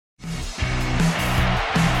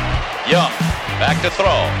Young, back to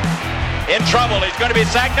throw. In trouble, he's going to be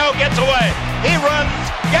sacked. No, gets away. He runs,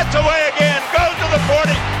 gets away again, goes to the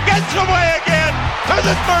 40, gets away again, to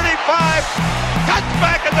the 35, cuts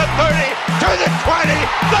back at the 30, to the 20,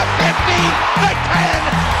 the 15, the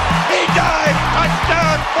 10. He dives,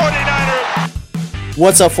 touchdown, 49ers.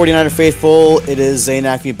 What's up, 49er faithful? It is Zane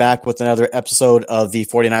Acme back with another episode of the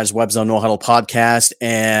 49ers Web Zone No Huddle podcast,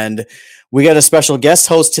 and we got a special guest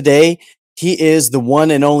host today. He is the one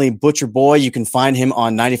and only Butcher Boy. You can find him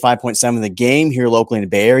on 95.7 The Game here locally in the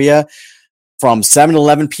Bay Area from 7 to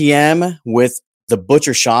 11 p.m. with The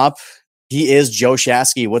Butcher Shop. He is Joe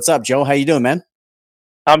Shasky. What's up, Joe? How you doing, man?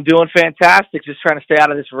 I'm doing fantastic. Just trying to stay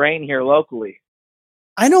out of this rain here locally.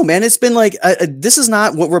 I know, man. It's been like this is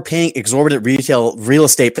not what we're paying exorbitant real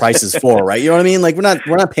estate prices for, right? You know what I mean? Like we're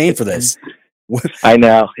not paying for this. I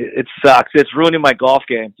know it sucks. It's ruining my golf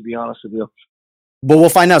game, to be honest with you. But we'll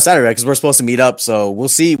find out Saturday because we're supposed to meet up. So we'll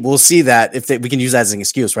see. We'll see that if we can use that as an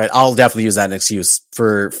excuse, right? I'll definitely use that as an excuse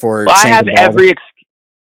for. Well, I have every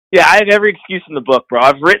excuse in the book, bro.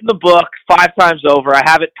 I've written the book 5 times over. I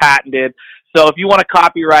have it patented. So if you want to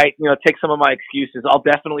copyright, take some of my excuses, I'll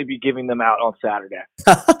definitely be giving them out on Saturday.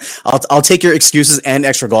 I'll take your excuses and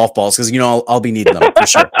extra golf balls because I'll be needing them for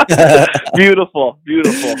sure. Beautiful.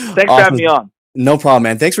 Thanks for having me on. No problem,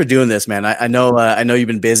 man. Thanks for doing this, man. I know you've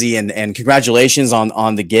been busy and congratulations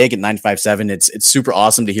on the gig at 95.7. It's super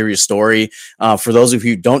awesome to hear your story. For those of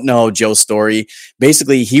you who don't know Joe's story,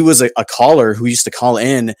 basically he was a caller who used to call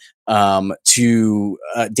in to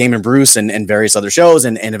Damon Bruce and various other shows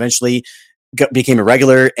and eventually became a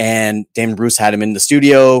regular, and Damon Bruce had him in the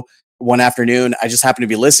studio one afternoon. I just happened to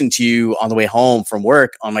be listening to you on the way home from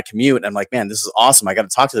work on my commute. And I'm like, man, this is awesome. I got to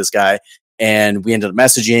talk to this guy. And we ended up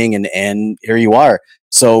messaging and here you are.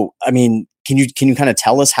 So, I mean, can you kind of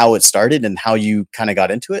tell us how it started and how you kind of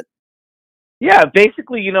got into it? Yeah,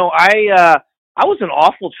 basically, I was an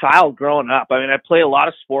awful child growing up. I mean, I played a lot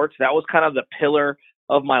of sports. That was kind of the pillar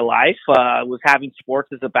of my life, was having sports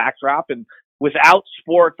as a backdrop. And without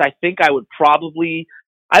sports, I think I would probably,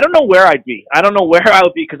 I don't know where I would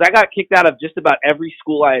be because I got kicked out of just about every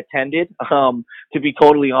school I attended, to be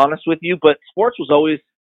totally honest with you. But sports was always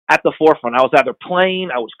at the forefront. I was either playing,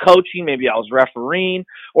 I was coaching, maybe I was refereeing,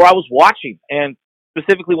 or I was watching. And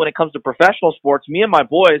specifically when it comes to professional sports, me and my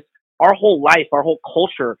boys, our whole life, our whole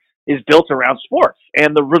culture is built around sports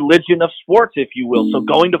and the religion of sports, if you will. So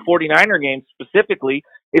going to 49er games specifically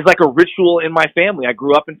is like a ritual in my family. I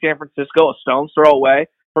grew up in San Francisco, a stone's throw away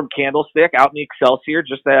from Candlestick, out in the Excelsior,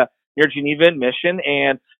 just near Geneva and Mission.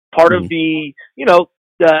 And part of the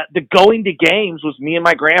going to games was me and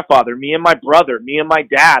my grandfather, me and my brother, me and my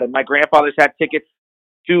dad, and my grandfather's had tickets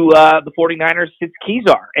to the 49ers since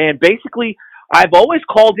Kezar. And basically, I've always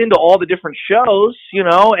called into all the different shows,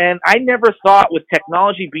 and I never thought with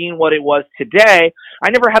technology being what it was today, I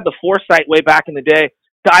never had the foresight way back in the day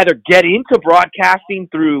to either get into broadcasting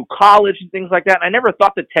through college and things like that. And I never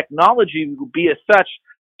thought the technology would be as such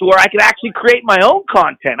to where I could actually create my own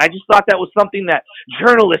content. I just thought that was something that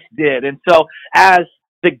journalists did. And so as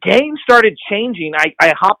the game started changing,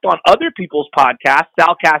 I hopped on other people's podcasts,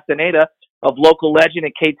 Sal Castaneda of Local Legend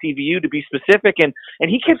at KTVU to be specific, and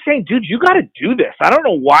he kept saying, dude, you got to do this. I don't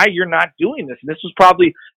know why you're not doing this. And this was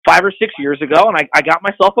probably 5 or 6 years ago, and I got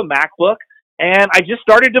myself a MacBook, and I just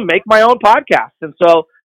started to make my own podcast. And so,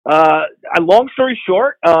 long story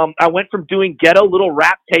short, I went from doing ghetto little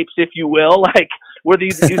rap tapes, if you will, like where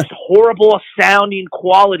these horrible sounding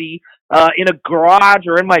quality in a garage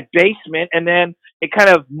or in my basement, and then it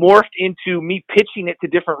kind of morphed into me pitching it to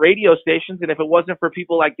different radio stations. And if it wasn't for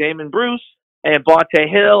people like Damon Bruce and Bonte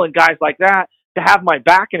Hill and guys like that to have my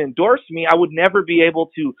back and endorse me, I would never be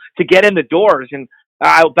able to get in the doors. And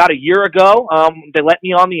about a year ago, they let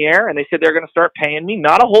me on the air and they said they're going to start paying me.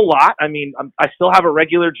 Not a whole lot. I mean, I still have a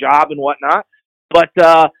regular job and whatnot, but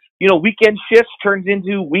weekend shifts turns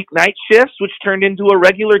into weeknight shifts, which turned into a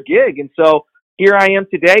regular gig. And so here I am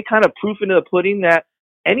today, kind of proof into the pudding that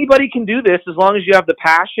anybody can do this as long as you have the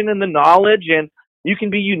passion and the knowledge and you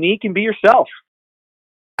can be unique and be yourself.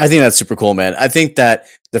 I think that's super cool, man. I think that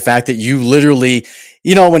the fact that you literally,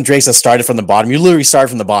 when Drake says started from the bottom, you literally started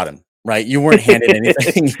from the bottom, right? You weren't handed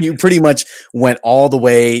anything. You pretty much went all the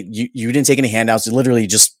way. You didn't take any handouts. You literally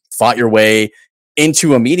just fought your way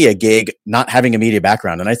into a media gig, not having a media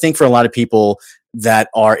background. And I think for a lot of people that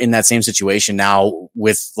are in that same situation now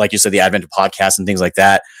with, like you said, the advent of podcasts and things like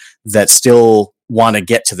that, that still want to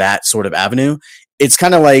get to that sort of avenue, it's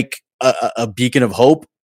kind of like a beacon of hope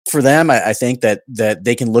for them. I think that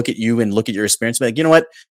they can look at you and look at your experience and be like, you know what?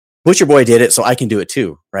 Butcher Boy did it, so I can do it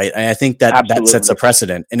too, right? And I think that sets a Absolutely.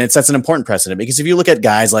 precedent, and it sets an important precedent, because if you look at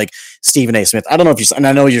guys like Stephen A. Smith, I don't know if you, and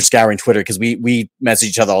I know you're scouring Twitter because we message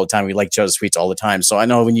each other all the time. We like each other's tweets all the time. So I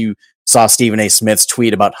know when you saw Stephen A. Smith's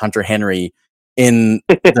tweet about Hunter Henry in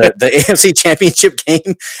the AFC Championship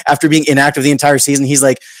game after being inactive the entire season, he's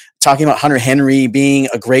like talking about Hunter Henry being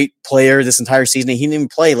a great player this entire season. He didn't even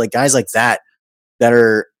play. Like guys like that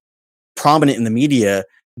are prominent in the media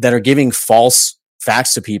that are giving false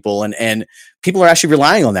facts to people, and people are actually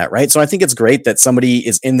relying on that, right? So I think it's great that somebody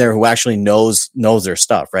is in there who actually knows their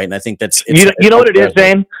stuff, right? And I think that's you know what it is,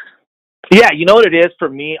 Zane? Yeah, you know what it is for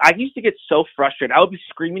me? I used to get so frustrated. I would be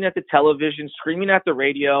screaming at the television, screaming at the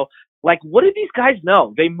radio. Like, what do these guys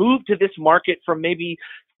know? They moved to this market from maybe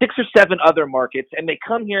 6 or 7 other markets, and they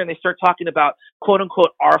come here and they start talking about, quote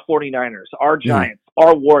unquote, our 49ers, our Giants,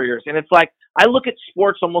 our Warriors. And it's like, I look at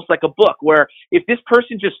sports almost like a book, where if this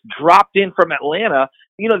person just dropped in from Atlanta,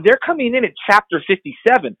 you know, they're coming in at chapter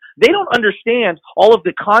 57. They don't understand all of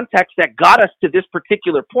the context that got us to this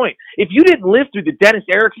particular point. If you didn't live through the Dennis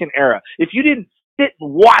Erickson era, if you didn't sit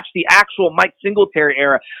and watch the actual Mike Singletary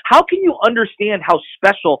era, how can you understand how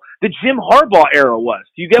special the Jim Harbaugh era was?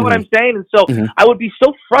 Do you get what I'm saying? And so I would be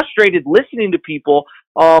so frustrated listening to people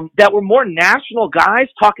that were more national guys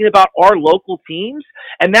talking about our local teams.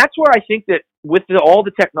 And that's where I think that with all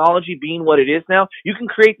the technology being what it is now, you can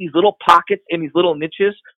create these little pockets and these little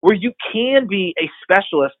niches where you can be a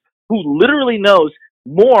specialist who literally knows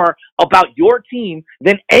more about your team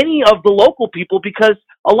than any of the local people, because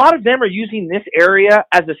a lot of them are using this area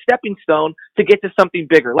as a stepping stone to get to something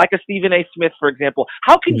bigger, like a Stephen A. Smith, for example.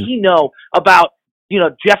 How can he know about, you know,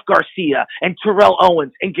 Jeff Garcia and Terrell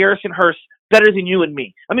Owens and Garrison Hurst better than you and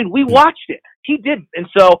me? I mean, we watched it. He didn't. And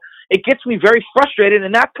so it gets me very frustrated,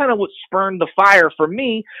 and that's kind of what spurned the fire for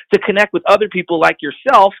me to connect with other people like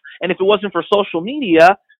yourself. And if it wasn't for social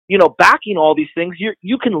media, you know, backing all these things,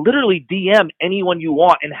 you can literally DM anyone you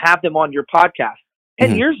want and have them on your podcast.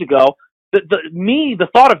 10 years ago, the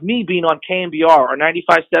thought of me being on KNBR or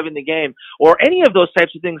 95.7 The Game or any of those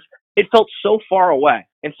types of things, it felt so far away.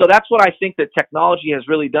 And so that's what I think that technology has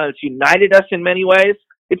really done. It's united us in many ways.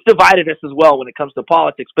 It's divided us as well when it comes to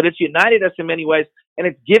politics, but it's united us in many ways. And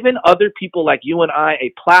it's given other people like you and I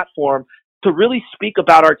a platform to really speak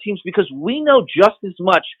about our teams, because we know just as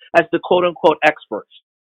much as the quote unquote experts.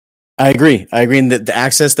 I agree. And the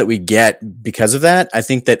access that we get because of that, I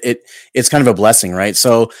think that it's kind of a blessing, right?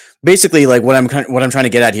 So basically, like what I'm trying to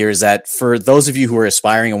get at here is that for those of you who are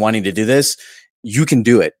aspiring and wanting to do this, you can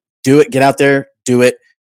do it. Get out there, do it.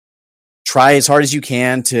 Try as hard as you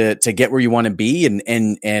can to get where you want to be,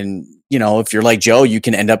 and you know, if you're like Joe, you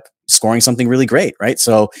can end up scoring something really great, right?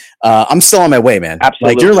 So I'm still on my way, man.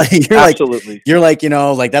 Absolutely. You're like, you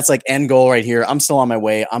know, like that's like end goal right here. I'm still on my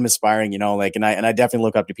way. I'm aspiring, you know, like, and I definitely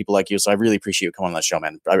look up to people like you. So I really appreciate you coming on that show,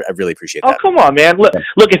 man. I really appreciate that. Oh, come on, man. Look,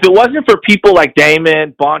 if it wasn't for people like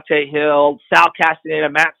Damon, Bonte Hill, Sal Castaneda,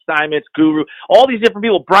 Matt Steinmetz, Guru, all these different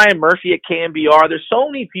people, Brian Murphy at KNBR, there's so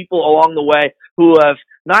many people along the way who have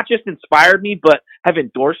not just inspired me, but have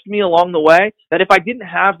endorsed me along the way, that if I didn't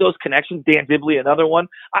have those connections, Dan Dibley, another one,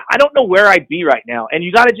 I don't know where I'd be right now. And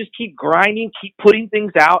you got to just keep grinding, keep putting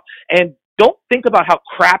things out, and don't think about how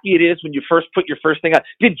crappy it is when you first put your first thing out.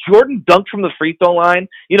 Did Jordan dunk from the free throw line,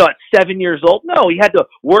 you know, at 7 years old? No, he had to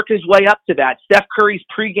work his way up to that. Steph Curry's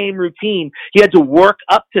pregame routine, he had to work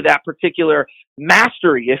up to that particular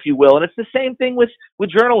mastery, if you will. And it's the same thing with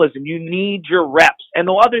journalism. You need your reps. And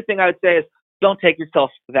the other thing I would say is, don't take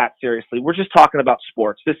yourself that seriously. We're just talking about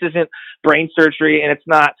sports. This isn't brain surgery, and it's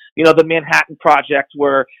not, you know, the Manhattan Project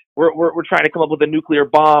where we're trying to come up with a nuclear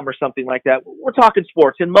bomb or something like that. We're talking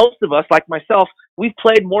sports, and most of us, like myself, we've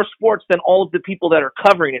played more sports than all of the people that are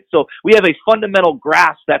covering it. So we have a fundamental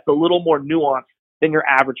grasp that's a little more nuanced than your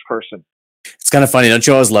average person. It's kind of funny. Don't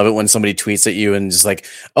you always love it when somebody tweets at you and just like,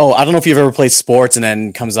 oh, I don't know if you've ever played sports, and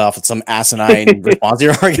then comes off with some asinine response to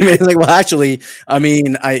your argument. It's like, well, actually, I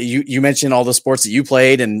mean, you mentioned all the sports that you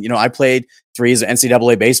played, and, you know, I played threes of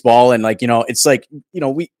NCAA baseball, and like, you know, it's like, you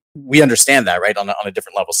know, we understand that, right, on a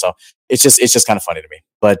different level. So it's just kind of funny to me.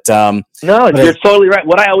 But no, you're totally right.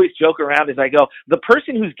 What I always joke around is I go, the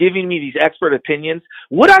person who's giving me these expert opinions,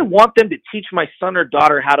 would I want them to teach my son or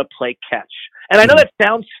daughter how to play catch? And I know that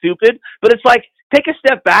sounds stupid, but it's like, take a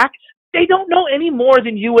step back. They don't know any more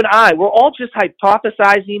than you and I. We're all just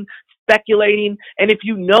hypothesizing, speculating. And if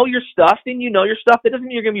you know your stuff, then you know your stuff. That doesn't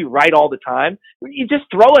mean you're going to be right all the time. You just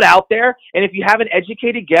throw it out there. And if you have an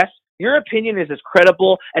educated guess, your opinion is as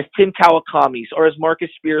credible as Tim Kawakami's or as Marcus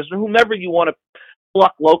Spears or whomever you want to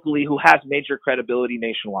pluck locally who has major credibility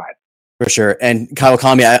nationwide. For sure. And Kyle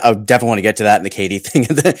Kami, I definitely want to get to that in the KD thing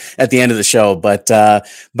at the end of the show. But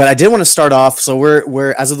I did want to start off. So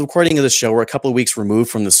we're as of the recording of the show, we're a couple of weeks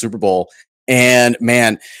removed from the Super Bowl. And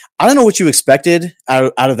man, I don't know what you expected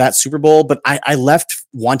out of that Super Bowl, but I left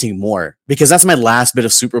wanting more because that's my last bit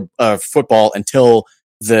of football until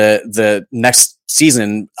the next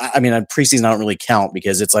season. I mean, preseason, I don't really count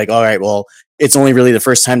because it's like, all right, well, it's only really the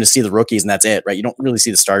first time to see the rookies and that's it, right? You don't really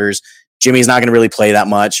see the starters. Jimmy's not going to really play that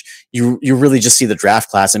much. You really just see the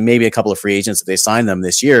draft class and maybe a couple of free agents if they sign them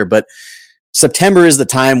this year. But September is the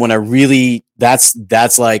time when I really, that's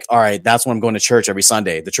like, all right, that's when I'm going to church every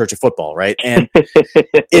Sunday, the church of football, right? And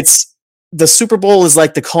it's the Super Bowl is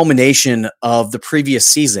like the culmination of the previous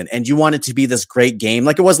season. And you want it to be this great game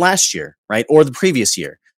like it was last year, right? Or the previous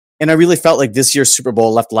year. And I really felt like this year's Super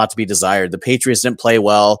Bowl left a lot to be desired. The Patriots didn't play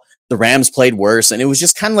well. The Rams played worse. And it was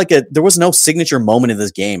just kind of like there was no signature moment in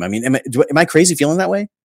this game. I mean, am I crazy feeling that way?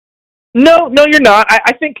 No, you're not.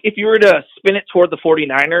 I think if you were to spin it toward the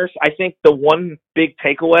 49ers, I think the one big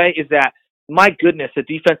takeaway is that, my goodness, a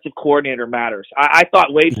defensive coordinator matters. I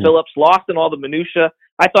thought Wade Phillips, lost in all the minutia,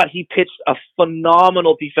 I thought he pitched a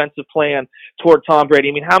phenomenal defensive plan toward Tom Brady.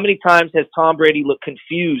 I mean, how many times has Tom Brady looked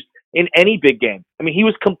confused in any big game? I mean, he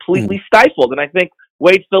was completely stifled, and I think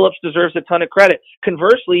Wade Phillips deserves a ton of credit.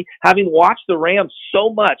 Conversely, having watched the Rams so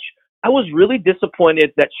much, I was really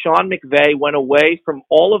disappointed that Sean McVay went away from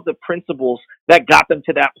all of the principles that got them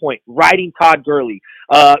to that point. Riding Todd Gurley,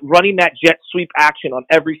 running that jet sweep action on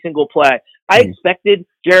every single play. I expected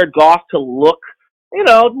Jared Goff to look,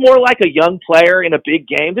 more like a young player in a big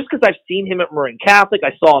game, just because I've seen him at Marin Catholic.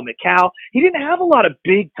 I saw him at Cal. He didn't have a lot of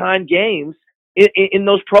big-time games in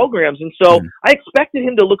those programs. And so I expected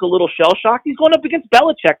him to look a little shell-shocked. He's going up against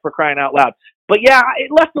Belichick, for crying out loud. But yeah, it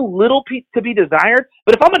left a little to be desired.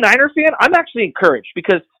 But if I'm a Niner fan, I'm actually encouraged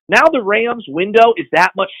because now the Rams window is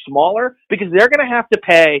that much smaller because they're going to have to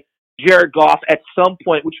pay Jared Goff at some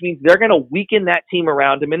point, which means they're going to weaken that team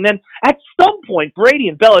around him. And then at some point, Brady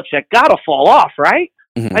and Belichick got to fall off, right?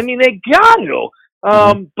 I mean, they got to.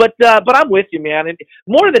 But I'm with you, man. And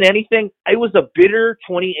more than anything, it was a bitter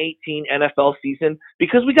 2018 NFL season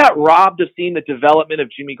because we got robbed of seeing the development of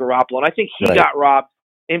Jimmy Garoppolo. And I think he got robbed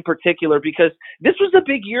in particular because this was a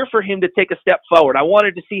big year for him to take a step forward. I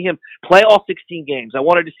wanted to see him play all 16 games. I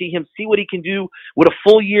wanted to see him see what he can do with a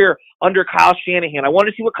full year under Kyle Shanahan. I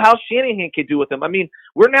wanted to see what Kyle Shanahan could do with him. I mean,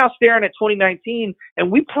 we're now staring at 2019, and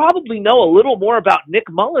we probably know a little more about Nick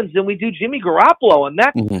Mullins than we do Jimmy Garoppolo, and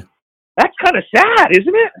that's kind of sad,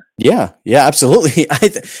 isn't it? Yeah, absolutely.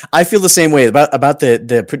 I feel the same way about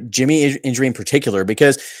the Jimmy injury in particular,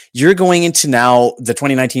 because you're going into now the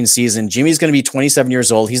 2019 season. Jimmy's going to be 27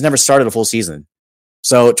 years old. He's never started a full season.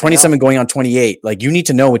 So 27 going on 28, like you need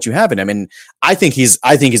to know what you have in him. And I think he's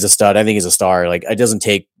a stud. I think he's a star. Like it doesn't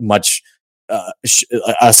take much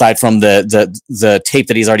aside from the tape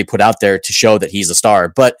that he's already put out there to show that he's a star.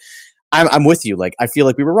 But I'm with you. Like I feel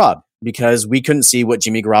like we were robbed because we couldn't see what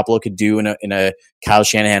Jimmy Garoppolo could do in a Kyle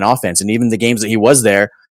Shanahan offense. And even the games that he was there,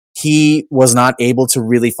 he was not able to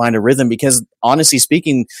really find a rhythm because honestly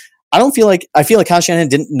speaking, I feel like Kyle Shanahan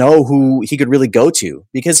didn't know who he could really go to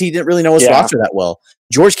because he didn't really know his roster that well.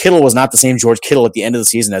 George Kittle was not the same George Kittle at the end of the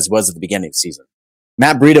season as he was at the beginning of the season.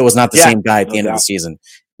 Matt Breida was not the same guy at the end of the season.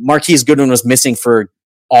 Marquise Goodwin was missing for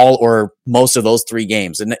all or most of those 3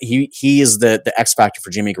 games. And he is the X factor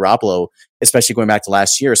for Jimmy Garoppolo, especially going back to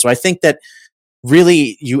last year. So I think that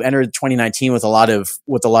really you entered 2019 with a lot of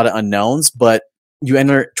unknowns, but you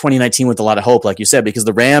enter 2019 with a lot of hope, like you said, because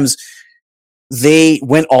the Rams, they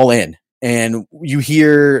went all in. And you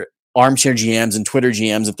hear armchair GMs and Twitter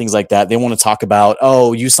GMs and things like that. They want to talk about,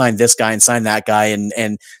 oh, you signed this guy and signed that guy.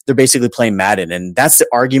 And they're basically playing Madden. And that's the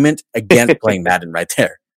argument against playing Madden right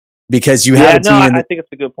there. Because you have a team. I think it's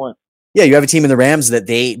a good point. Yeah, you have a team in the Rams that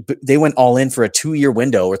they went all in for a 2-year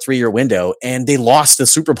window or 3-year window, and they lost the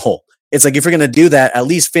Super Bowl. It's like if you're going to do that, at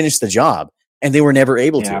least finish the job, and they were never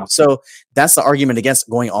able to. So that's the argument against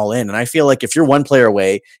going all in. And I feel like if you're one player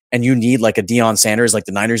away and you need like a Deion Sanders, like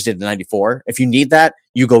the Niners did in '94, if you need that,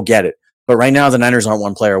 you go get it. But right now, the Niners aren't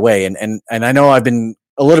one player away, and I know I've been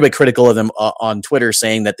a little bit critical of them on Twitter,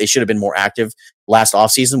 saying that they should have been more active last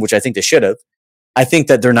offseason, which I think they should have. I think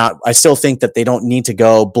that they're not. I still think that they don't need to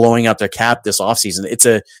go blowing out their cap this offseason.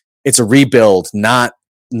 It's a rebuild, not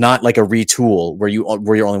like a retool where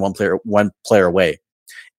you're only one player away.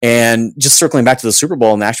 And just circling back to the Super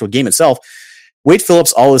Bowl and the actual game itself, Wade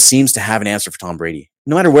Phillips always seems to have an answer for Tom Brady.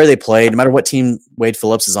 No matter where they play, no matter what team Wade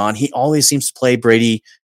Phillips is on, he always seems to play Brady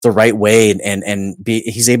the right way and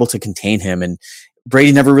he's able to contain him. And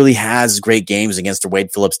Brady never really has great games against the Wade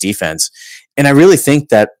Phillips defense. And I really think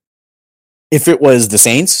that If it was the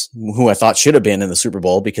Saints, who I thought should have been in the Super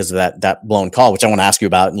Bowl because of that blown call, which I want to ask you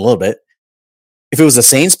about in a little bit. If it was the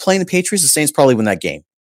Saints playing the Patriots, the Saints probably win that game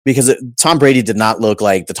because Tom Brady did not look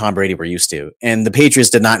like the Tom Brady we're used to. And the Patriots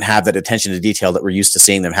did not have that attention to detail that we're used to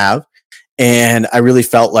seeing them have. And I really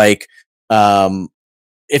felt like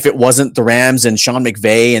if it wasn't the Rams and Sean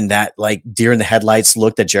McVay and that like deer in the headlights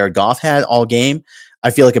look that Jared Goff had all game,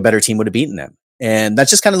 I feel like a better team would have beaten them. And that's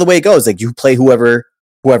just kind of the way it goes. Like you play whoever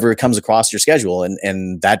comes across your schedule.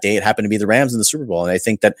 And that day it happened to be the Rams in the Super Bowl. And I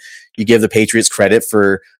think that you give the Patriots credit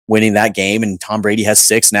for winning that game. And Tom Brady has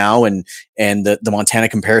 6 now. And the Montana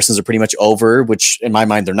comparisons are pretty much over, which in my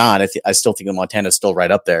mind, they're not. I still think the Montana is still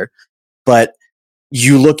right up there. But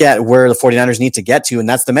you look at where the 49ers need to get to, and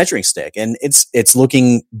that's the measuring stick. And it's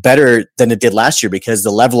looking better than it did last year because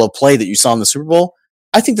the level of play that you saw in the Super Bowl,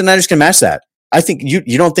 I think the Niners can match that. I think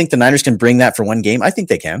you don't think the Niners can bring that for one game? I think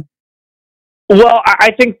they can. Well,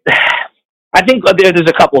 I think there's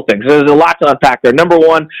a couple of things. There's a lot to unpack there. Number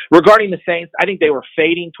one, regarding the Saints, I think they were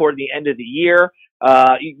fading toward the end of the year.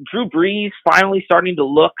 Drew Brees finally starting to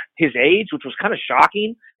look his age, which was kind of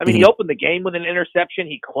shocking. I mean, He opened the game with an interception.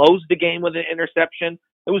 He closed the game with an interception.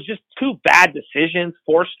 It was just 2 bad decisions,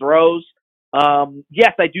 forced throws.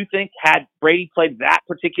 Yes, I do think had Brady played that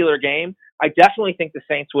particular game, I definitely think the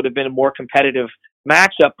Saints would have been a more competitive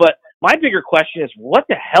matchup. But my bigger question is, what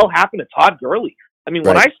the hell happened to Todd Gurley? I mean,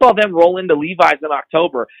 when I saw them roll into Levi's in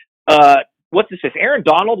October, Aaron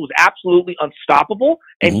Donald was absolutely unstoppable,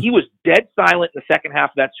 and he was dead silent in the second half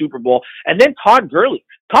of that Super Bowl. And then Todd Gurley,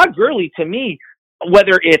 to me,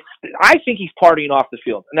 I think he's partying off the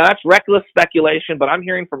field. Now, that's reckless speculation, but I'm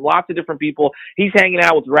hearing from lots of different people. He's hanging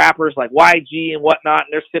out with rappers like YG and whatnot, and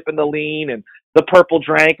they're sipping the lean and the purple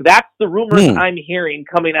drank. That's the rumors I'm hearing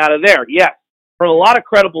coming out of there. Yes, from a lot of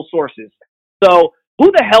credible sources. So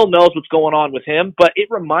who the hell knows what's going on with him? But it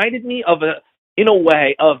reminded me in a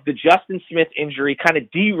way, of the Justin Smith injury kind of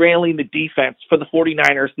derailing the defense for the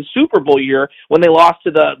 49ers the Super Bowl year when they lost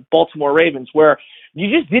to the Baltimore Ravens, where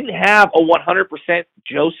you just didn't have a 100%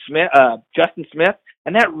 Justin Smith,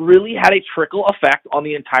 and that really had a trickle effect on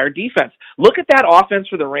the entire defense. Look at that offense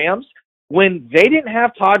for the Rams. When they didn't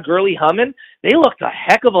have Todd Gurley humming, they looked a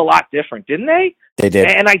heck of a lot different, didn't they? They did.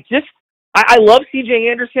 And I love C.J.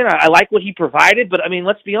 Anderson. I like what he provided, but, I mean,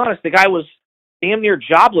 let's be honest, the guy was damn near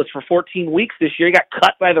jobless for 14 weeks this year. He got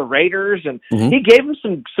cut by the Raiders, and he gave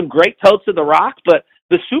him some great totes of the rock, but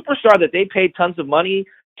the superstar that they paid tons of money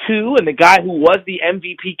to and the guy who was the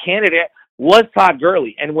MVP candidate was Todd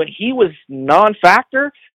Gurley. And when he was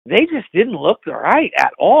non-factor, they just didn't look right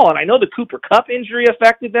at all. And I know the Cooper Kupp injury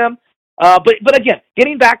affected them. But again,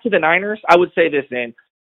 getting back to the Niners, I would say this, Zane.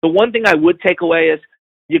 The one thing I would take away is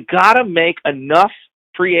you got to make enough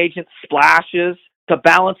free agent splashes to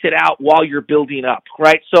balance it out while you're building up,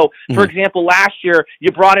 right? So, for example, last year, you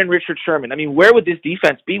brought in Richard Sherman. I mean, where would this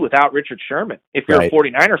defense be without Richard Sherman if you're a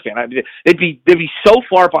 49er fan? I mean, they'd be so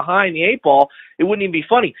far behind the 8 ball, it wouldn't even be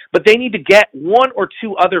funny. But they need to get 1 or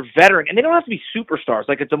 2 other veteran, and they don't have to be superstars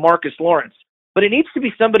like a DeMarcus Lawrence, but it needs to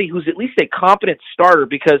be somebody who's at least a competent starter,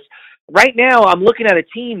 because right now I'm looking at a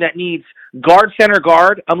team that needs guard, center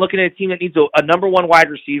guard. I'm looking at a team that needs a number 1 wide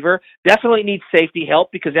receiver. Definitely needs safety help,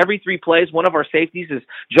 because every 3 plays, one of our safeties is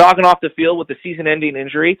jogging off the field with a season-ending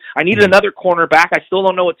injury. I need another cornerback. I still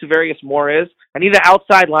don't know what Tavarius Moore is. I need an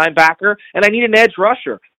outside linebacker, and I need an edge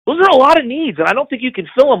rusher. Those are a lot of needs, and I don't think you can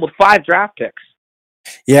fill them with 5 draft picks.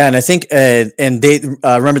 Yeah, and I think, and they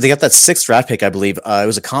remember they got that 6th draft pick, I believe. It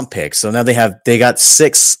was a comp pick, so now they got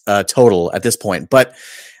 6 total at this point. But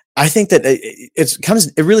I think that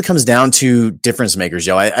it really comes down to difference makers,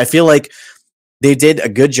 Joe. I feel like they did a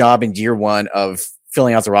good job in year 1 of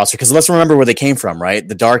filling out the roster, because let's remember where they came from, right?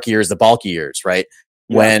 The dark years, the bulky years, right?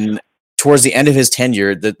 Yeah. When towards the end of his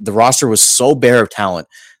tenure, the roster was so bare of talent.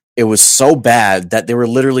 It was so bad that they were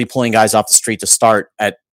literally pulling guys off the street to start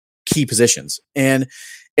at key positions. And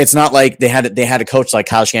it's not like they had a coach like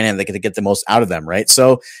Kyle Shanahan that could get the most out of them, right?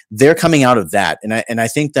 So they're coming out of that. And I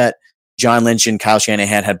think that John Lynch and Kyle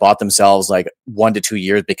Shanahan had bought themselves like 1 to 2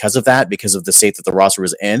 years because of the state that the roster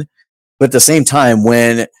was in. But at the same time,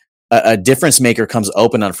 when a difference maker comes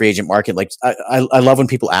open on free agent market, like I love when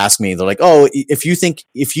people ask me, they're like, "Oh, if you think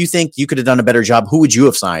you could have done a better job, who would you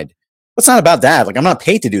have signed?" It's not about that. Like, I'm not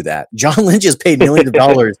paid to do that. John Lynch is paid millions of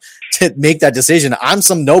dollars to make that decision. I'm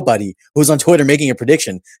some nobody who's on Twitter making a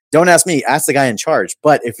prediction. Don't ask me. Ask the guy in charge.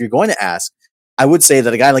 But if you're going to ask, I would say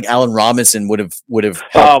that a guy like Allen Robinson would have.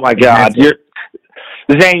 Oh my God,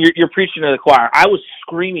 Zane, you're preaching to the choir. I was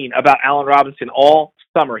screaming about Allen Robinson all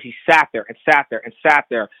summer. He sat there and sat there and sat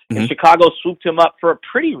there, and Chicago swooped him up for a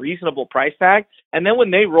pretty reasonable price tag. And then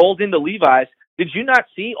when they rolled into Levi's, Did you not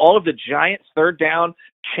see all of the giant third down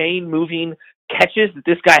chain moving catches that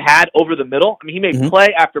this guy had over the middle? I mean, he made play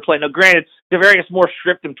after play. Now, granted, Devarius Moore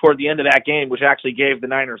stripped him toward the end of that game, which actually gave the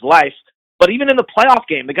Niners life. But even in the playoff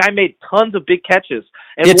game, the guy made tons of big catches.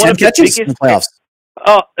 And one 10 of the catches in the playoffs.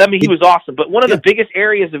 Oh, I mean, he was awesome. But one of the biggest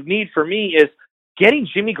areas of need for me is getting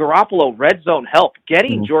Jimmy Garoppolo red zone help,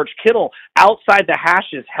 getting George Kittle outside the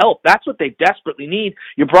hashes help. That's what they desperately need.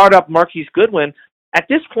 You brought up Marquise Goodwin. At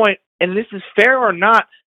this point, and this is fair or not,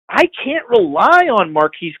 I can't rely on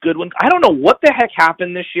Marquise Goodwin. I don't know what the heck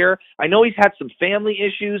happened this year. I know he's had some family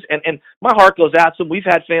issues, and my heart goes out to him. We've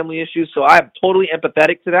had family issues, so I'm totally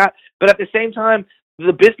empathetic to that. But at the same time,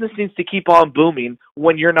 the business needs to keep on booming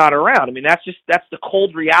when you're not around. I mean, that's the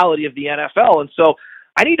cold reality of the NFL. And so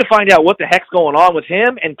I need to find out what the heck's going on with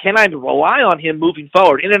him, and can I rely on him moving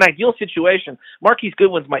forward? In an ideal situation, Marquise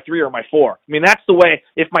Goodwin's my 3 or my 4. I mean, that's the way,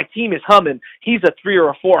 if my team is humming, he's a 3 or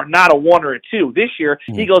a 4, not a 1 or a 2. This year,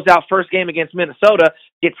 he goes out first game against Minnesota,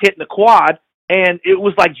 gets hit in the quad, and it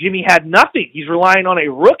was like Jimmy had nothing. He's relying on a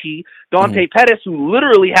rookie, Dante Pettis, who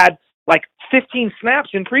literally had like 15 snaps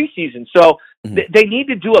in preseason. So they need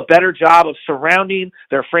to do a better job of surrounding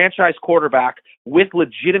their franchise quarterback with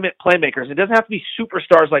legitimate playmakers. It doesn't have to be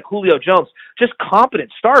superstars like Julio Jones, just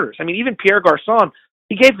competent starters. I mean, even Pierre Garçon,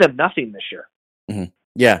 he gave them nothing this year.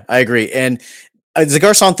 Yeah, I agree. And the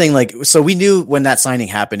Garçon thing, like, so we knew when that signing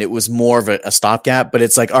happened, it was more of a stopgap, but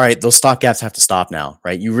it's like, all right, those stopgaps have to stop now,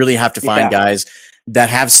 right? You really have to find guys that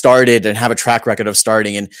have started and have a track record of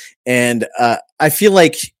starting. And I feel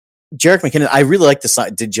like Jerick McKinnon, I really like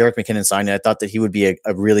did Jerick McKinnon sign it? I thought that he would be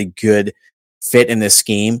a really good fit in this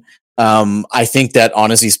scheme. I think that,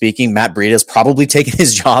 honestly speaking, Matt Breida is probably taking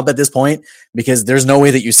his job at this point, because there's no way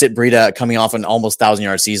that you sit Breida coming off an almost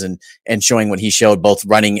 1,000-yard season and showing what he showed, both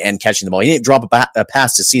running and catching the ball. He didn't drop a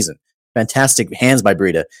pass this season. Fantastic hands by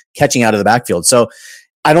Breida, catching out of the backfield. So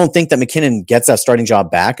I don't think that McKinnon gets that starting job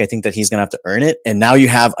back. I think that he's going to have to earn it. And now you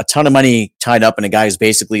have a ton of money tied up in a guy who's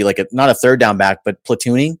basically like not a third down back, but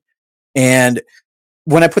platooning. And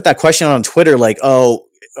when I put that question on Twitter, like,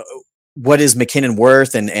 what is McKinnon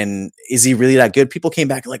worth? And is he really that good? People came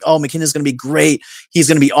back like, oh, McKinnon's going to be great. He's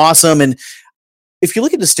going to be awesome. And if you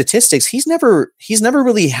look at the statistics, he's never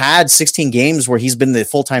really had 16 games where he's been the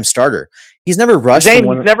full-time starter. He's never rushed. He's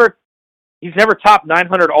never topped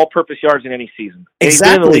 900 all-purpose yards in any season. Exactly. He's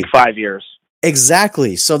been in the league 5 years.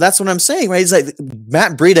 Exactly. So that's what I'm saying, right? It's like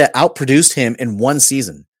Matt Breida outproduced him in one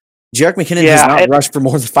season. Jerick McKinnon has not rushed for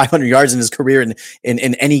more than 500 yards in his career in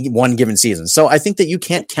any one given season. So I think that you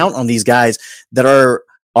can't count on these guys that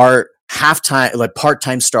are halftime, like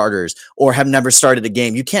part-time starters, or have never started a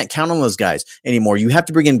game. You can't count on those guys anymore. You have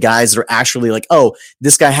to bring in guys that are actually like, oh,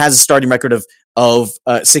 this guy has a starting record of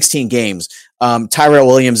 16 games. Tyrell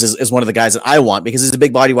Williams is one of the guys that I want, because he's a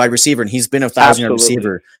big body wide receiver, and he's been a 1,000-yard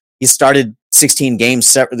receiver. He started 16 games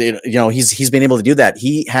separately. You know, he's been able to do that.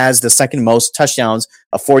 He has the second most touchdowns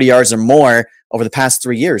of 40 yards or more over the past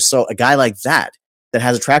 3 years. So a guy like that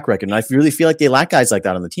has a track record, and I really feel like they lack guys like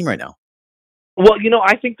that on the team right now. Well, you know,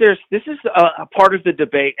 I think this is a part of the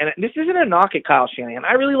debate, and this isn't a knock at Kyle Shanahan.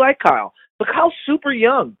 I really like Kyle, but Kyle's super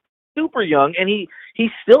young, and he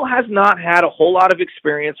still has not had a whole lot of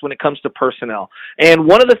experience when it comes to personnel. And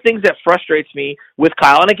one of the things that frustrates me with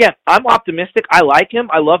Kyle, and again, I'm optimistic. I like him.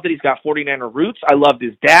 I love that he's got 49er roots. I loved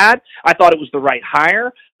his dad. I thought it was the right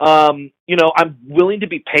hire. You know, I'm willing to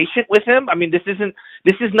be patient with him. I mean, this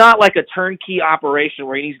is not like a turnkey operation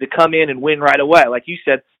where he needs to come in and win right away. Like you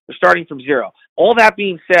said, they're starting from zero. All that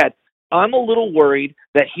being said, I'm a little worried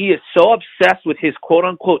that he is so obsessed with his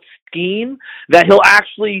quote-unquote scheme that he'll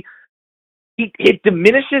actually it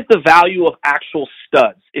diminishes the value of actual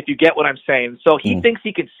studs, if you get what I'm saying. So he thinks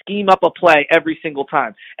he can scheme up a play every single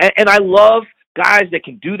time. And I love guys that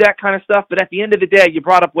can do that kind of stuff, but at the end of the day, you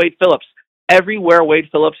brought up Wade Phillips. Everywhere Wade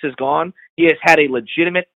Phillips has gone, he has had a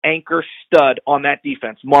legitimate anchor stud on that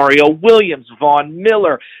defense. Mario Williams, Von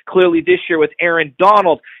Miller, clearly this year with Aaron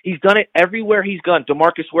Donald. He's done it everywhere he's gone.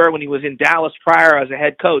 DeMarcus Ware when he was in Dallas prior as a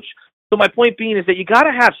head coach. So my point being is that you got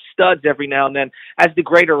to have studs every now and then as the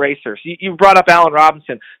great erasers. You brought up Allen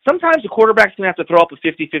Robinson. Sometimes the quarterback's going to have to throw up a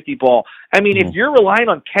 50-50 ball. I mean, if you're relying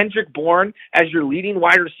on Kendrick Bourne as your leading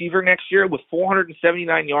wide receiver next year with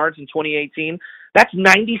 479 yards in 2018, that's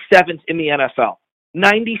 97th in the NFL.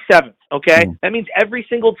 97th, okay? That means every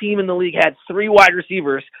single team in the league had 3 wide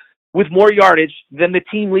receivers with more yardage than the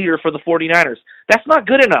team leader for the 49ers. That's not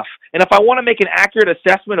good enough. And if I want to make an accurate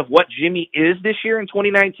assessment of what Jimmy is this year in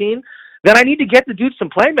 2019, then I need to get the dude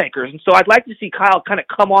some playmakers. And so I'd like to see Kyle kind of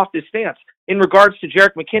come off this stance. In regards to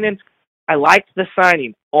Jerick McKinnon, I liked the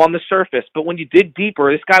signing on the surface, but when you dig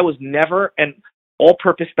deeper, this guy was never an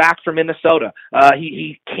all-purpose back for Minnesota.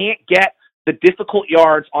 He can't get the difficult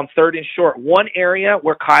yards on 3rd and short. One area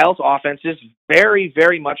where Kyle's offenses very,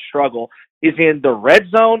 very much struggle is in the red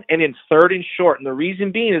zone and in 3rd and short. And the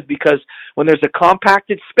reason being is because when there's a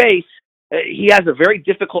compacted space, he has a very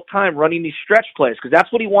difficult time running these stretch plays because that's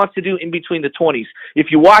what he wants to do in between the 20s. If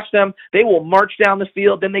you watch them, they will march down the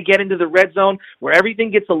field, then they get into the red zone where everything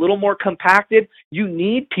gets a little more compacted. You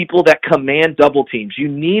need people that command double teams. You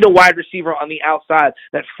need a wide receiver on the outside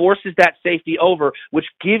that forces that safety over, which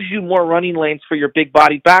gives you more running lanes for your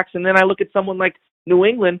big-bodied backs. And then I look at someone like New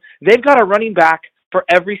England. They've got a running back for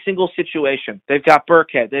every single situation. They've got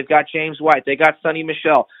Burkhead. They've got James White. They got Sonny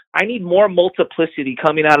Michel. I need more multiplicity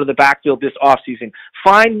coming out of the backfield this offseason.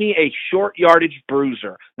 Find me a short yardage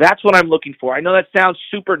bruiser. That's what I'm looking for. I know that sounds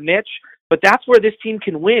super niche, but that's where this team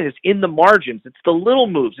can win, is in the margins. It's the little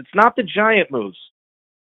moves. It's not the giant moves.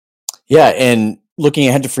 Yeah, and looking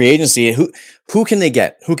ahead to free agency, who can they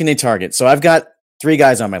get? Who can they target? So I've got 3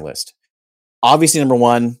 guys on my list. Obviously, number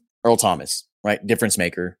 1, Earl Thomas. Right, difference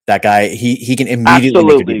maker. That guy, he can immediately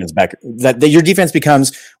make your defense better. That your defense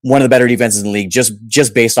becomes one of the better defenses in the league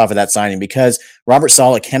just based off of that signing, because Robert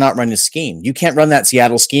Saleh cannot run his scheme. You can't run that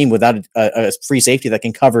Seattle scheme without a free safety that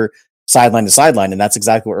can cover sideline to sideline, and that's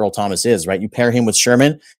exactly what Earl Thomas is. Right, you pair him with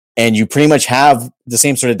Sherman, and you pretty much have the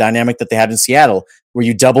same sort of dynamic that they had in Seattle, where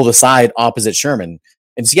you double the side opposite Sherman.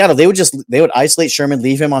 In Seattle, they would isolate Sherman,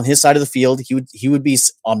 leave him on his side of the field. He would be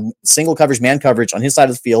on single coverage, man coverage on his side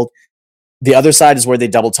of the field. The other side is where they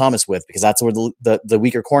double Thomas with, because that's where the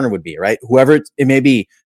weaker corner would be, right? Whoever it may be,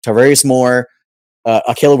 Tarvarius Moore,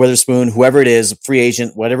 Ahkello Witherspoon, whoever it is, free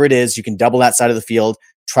agent, whatever it is, you can double that side of the field.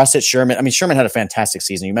 Trust it, Sherman. I mean, Sherman had a fantastic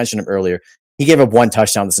season. You mentioned him earlier. He gave up 1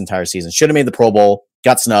 touchdown this entire season. Should have made the Pro Bowl,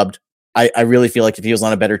 got snubbed. I really feel like if he was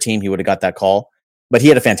on a better team, he would have got that call. But he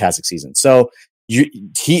had a fantastic season. So he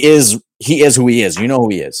is who he is. You know who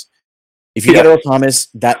he is. If you get Earl Thomas,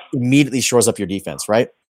 that immediately shores up your defense, right?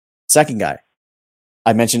 Second guy,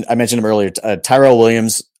 I mentioned him earlier, Tyrell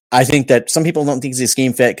Williams. I think that some people don't think he's a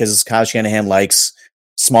scheme fit because Kyle Shanahan likes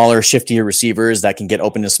smaller, shiftier receivers that can get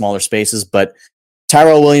open to smaller spaces. But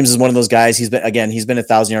Tyrell Williams is one of those guys. He's been a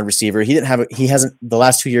 1,000-yard receiver. He hasn't the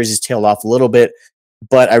last 2 years. He's tailed off a little bit,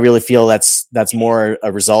 but I really feel that's more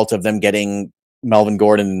a result of them getting Melvin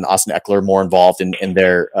Gordon and Austin Eckler more involved in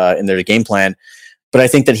their game plan. But I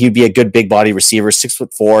think that he'd be a good big body receiver,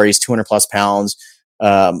 6'4". He's 200+ pounds.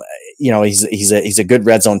 He's a good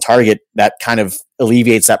red zone target that kind of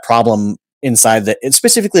alleviates that problem inside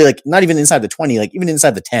specifically, like not even inside the 20, like even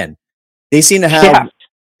inside the 10. They seem to have,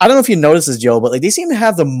 I don't know if you noticed this, Joe, but like they seem to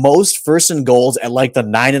have the most 1st and goals at like the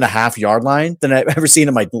 9.5 yard line than I've ever seen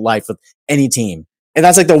in my life with any team. And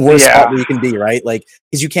that's like the worst spot where you can be, right? Like,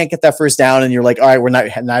 because you can't get that first down and you're like, all right, we're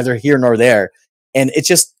neither here nor there. And it's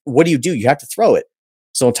just, what do? You have to throw it.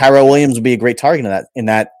 So Tyrell Williams would be a great target in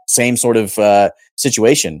that same sort of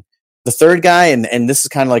situation. The third guy, and this is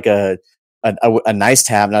kind of like a nice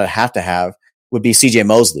to have, not a have to have, would be CJ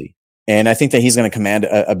Mosley. And I think that he's going to command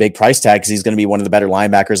a big price tag because he's going to be one of the better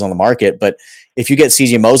linebackers on the market. But if you get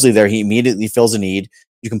CJ Mosley there, he immediately fills a need.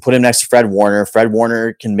 You can put him next to Fred Warner. Fred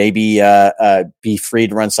Warner can maybe be free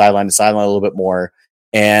to run sideline to sideline a little bit more.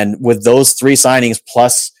 And with those 3 signings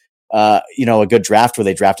plus a good draft where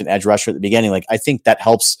they draft an edge rusher at the beginning, like I think that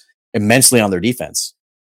helps immensely on their defense.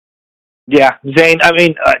 Yeah, Zane, I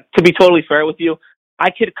mean, to be totally fair with you, I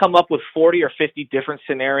could come up with 40 or 50 different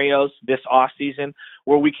scenarios this offseason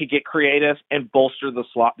where we could get creative and bolster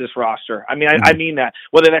this roster. I mean, I mean that.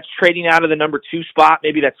 Whether that's trading out of the number 2 spot,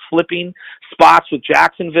 maybe that's flipping spots with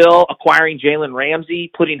Jacksonville, acquiring Jalen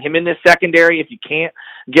Ramsey, putting him in this secondary if you can't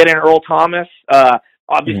get an Earl Thomas.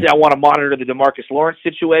 Obviously, I want to monitor the DeMarcus Lawrence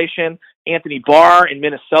situation. Anthony Barr in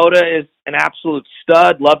Minnesota is an absolute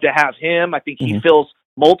stud. Love to have him. I think he fills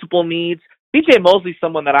multiple needs. CJ Mosley's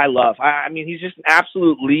someone that I love. I mean, he's just an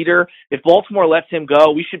absolute leader. If Baltimore lets him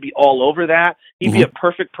go, we should be all over that. He'd be a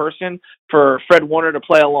perfect person for Fred Warner to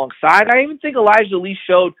play alongside. I even think Elijah Lee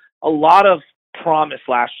showed a lot of promise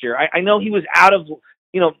last year. I know he was out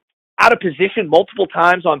of position multiple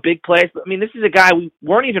times on big plays, but I mean, this is a guy we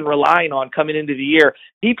weren't even relying on coming into the year.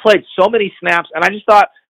 He played so many snaps, and I just thought,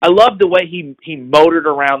 I love the way he motored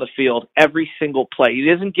around the field every single play. He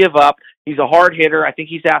doesn't give up. He's a hard hitter. I think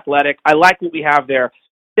he's athletic. I like what we have there.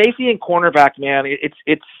 Safety and cornerback, man,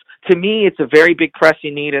 it's to me, it's a very big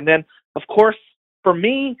pressing need. And then, of course, for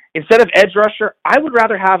me, instead of edge rusher, I would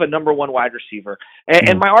rather have a number 1 wide receiver.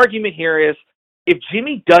 And my argument here is, if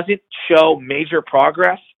Jimmy doesn't show major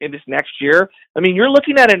progress in this next year, I mean, you're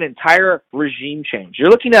looking at an entire regime change. You're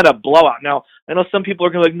looking at a blowout. Now, I know some people are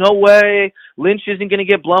going to be like, no way, Lynch isn't going to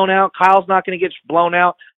get blown out. Kyle's not going to get blown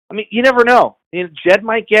out. I mean, you never know. Jed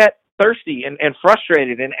might get thirsty and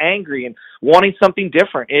frustrated and angry and wanting something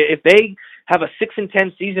different. If they have a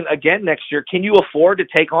 6-10 season again next year, can you afford to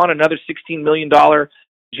take on another $16 million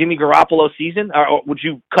Jimmy Garoppolo season? Or would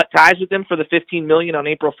you cut ties with him for the $15 million on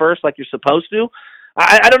April 1st like you're supposed to?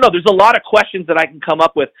 I don't know. There's a lot of questions that I can come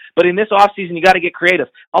up with, but in this offseason, you got to get creative.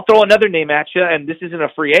 I'll throw another name at you, and this isn't a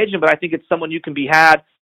free agent, but I think it's someone you can be had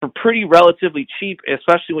for pretty relatively cheap,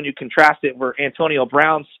 especially when you contrast it with Antonio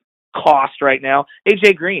Brown's cost right now.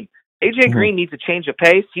 AJ Green. AJ Green needs a change of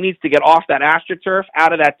pace. He needs to get off that AstroTurf,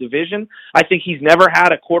 out of that division. I think he's never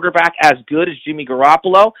had a quarterback as good as Jimmy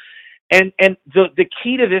Garoppolo. And the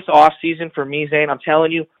key to this offseason for me, Zane, I'm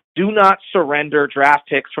telling you, do not surrender draft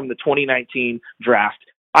picks from the 2019 draft.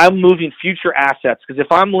 I'm moving future assets because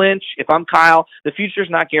if I'm Lynch, if I'm Kyle, the future's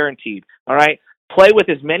not guaranteed. All right? Play with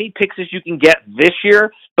as many picks as you can get this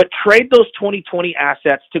year, but trade those 2020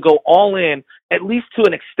 assets to go all in, at least to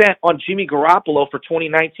an extent, on Jimmy Garoppolo for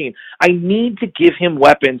 2019. I need to give him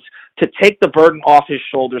weapons to take the burden off his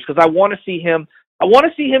shoulders because I want to see him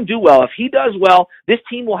do well. If he does well, this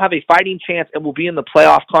team will have a fighting chance and will be in the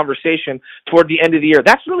playoff conversation toward the end of the year.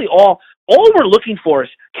 That's really all we're looking for is,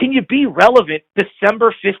 can you be relevant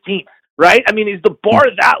December 15th, right? I mean, is the bar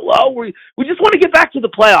that low? We just want to get back to the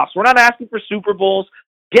playoffs. We're not asking for Super Bowls.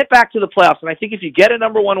 Get back to the playoffs. And I think if you get a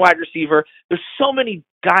number one wide receiver, there's so many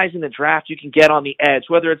guys in the draft you can get on the edge,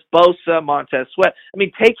 whether it's Bosa, Montez Sweat. I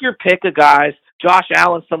mean, take your pick of guys. Josh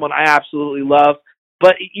Allen, someone I absolutely love.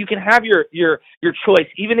 But you can have your choice,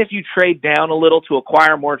 even if you trade down a little to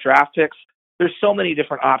acquire more draft picks. There's so many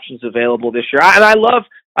different options available this year, and I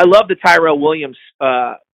love the Tyrell Williams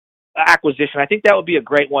acquisition. I think that would be a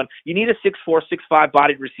great one. You need a 6'4", 6'5"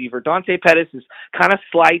 bodied receiver. Dante Pettis is kind of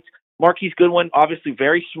slight. Marquise Goodwin, obviously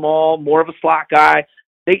very small, more of a slot guy.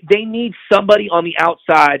 They need somebody on the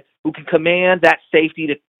outside who can command that safety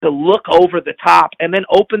to look over the top and then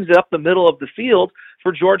opens up the middle of the field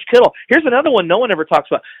for George Kittle. Here's another one no one ever talks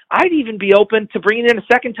about. I'd even be open to bringing in a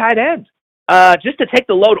second tight end just to take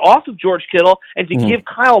the load off of George Kittle and to give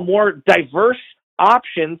Kyle more diverse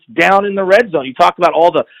options down in the red zone. You talk about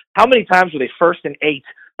how many times were they 1st and 8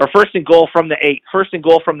 or 1st and goal from the 8, 1st and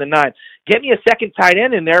goal from the 9. Get me a second tight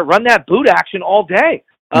end in there, run that boot action all day.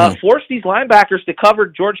 Force these linebackers to cover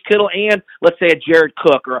George Kittle and, let's say, a Jared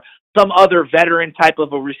Cook or some other veteran type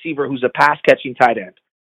of a receiver who's a pass-catching tight end.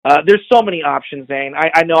 There's so many options, Zane.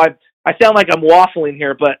 I know I sound like I'm waffling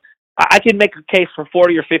here, but I can make a case for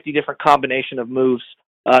 40 or 50 different combination of moves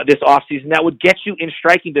this offseason that would get you in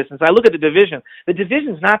striking distance. I look at the division. The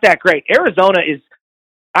division's not that great. Arizona is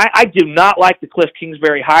 – I do not like the Cliff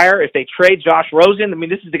Kingsbury hire. If they trade Josh Rosen, I mean,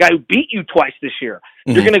 this is the guy who beat you twice this year.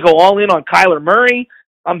 You're going to go all in on Kyler Murray.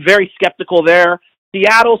 I'm very skeptical there.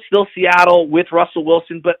 Seattle, still Seattle with Russell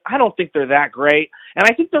Wilson, but I don't think they're that great. And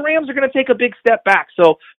I think the Rams are going to take a big step back.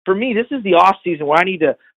 So for me, this is the off season where I need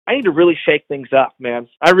to really shake things up, man.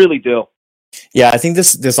 I really do. Yeah, I think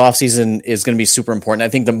this offseason is going to be super important. I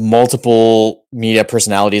think the multiple media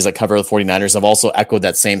personalities that cover the 49ers have also echoed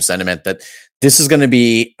that same sentiment that this is going to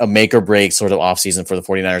be a make or break sort of offseason for the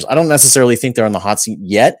 49ers. I don't necessarily think they're on the hot seat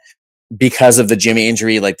yet because of the Jimmy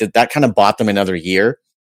injury. Like that kind of bought them another year.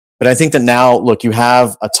 But I think that now, look, you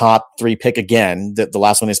have a top 3 pick again. The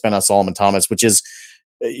last one they spent on Solomon Thomas, which is,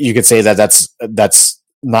 you could say that's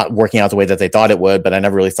not working out the way that they thought it would. But I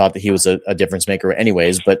never really thought that he was a difference maker,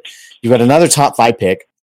 anyways. But you've got another top 5 pick.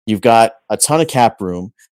 You've got a ton of cap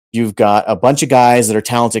room. You've got a bunch of guys that are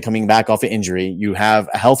talented coming back off of injury. You have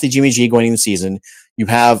a healthy Jimmy G going into the season. You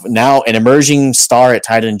have now an emerging star at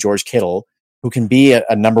tight end, George Kittle, who can be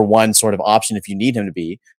a number one sort of option if you need him to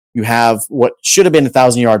be. You have what should have been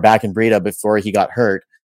 1,000-yard back in Breida before he got hurt.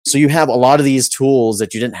 So you have a lot of these tools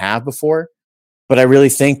that you didn't have before. But I really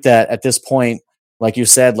think that at this point, like you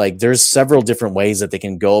said, like there's several different ways that they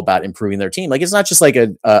can go about improving their team. Like it's not just like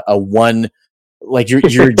a one, like you're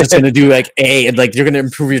just going to do like A and like you're going to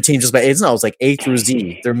improve your team just by A. It's like A through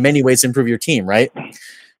Z. There are many ways to improve your team, right?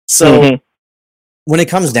 So when it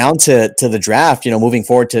comes down to the draft, moving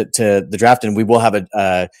forward to the draft, and we will have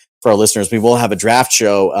for our listeners, we will have a draft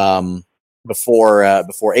show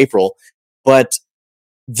before April, but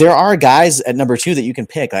there are guys at number 2 that you can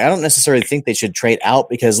pick. Like, I don't necessarily think they should trade out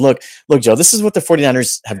because look, Joe, this is what the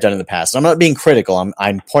 49ers have done in the past. I'm not being critical.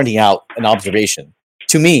 I'm pointing out an observation.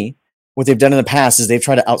 To me, what they've done in the past is they've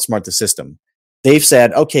tried to outsmart the system. They've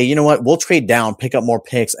said, okay, you know what? We'll trade down, pick up more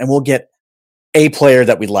picks, and we'll get a player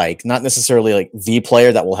that we like, not necessarily like the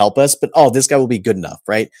player that will help us, but this guy will be good enough,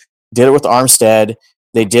 right? Did it with Armstead.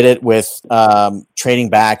 They did it with trading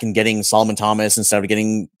back and getting Solomon Thomas instead of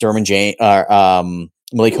getting Derwin James,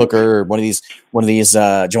 Malik Hooker or one of these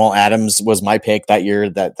Jamal Adams was my pick that year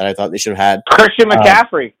that I thought they should have had. Christian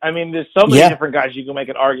McCaffrey. I mean, there's so many different guys you can make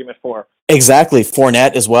an argument for. Exactly,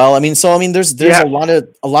 Fournette as well. I mean, there's a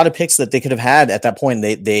lot of picks that they could have had at that point.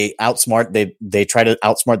 They try to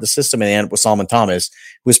outsmart the system, and they end up with Solomon Thomas,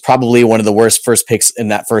 who was probably one of the worst first picks in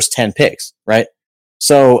that first 10 picks, right?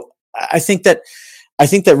 So I think that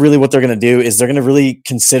really what they're going to do is they're going to really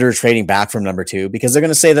consider trading back from number 2, because they're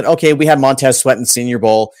going to say that, okay, we had Montez Sweat in the Senior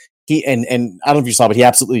Bowl. And I don't know if you saw, but he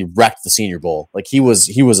absolutely wrecked the Senior Bowl. Like he was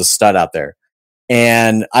a stud out there.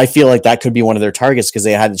 And I feel like that could be one of their targets because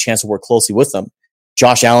they had the chance to work closely with them.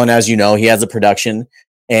 Josh Allen, as you know, he has the production,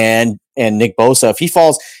 and Nick Bosa,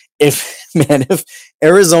 if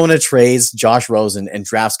Arizona trades Josh Rosen and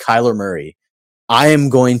drafts Kyler Murray, I am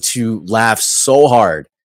going to laugh so hard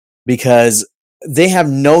because they have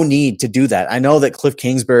no need to do that. I know that Cliff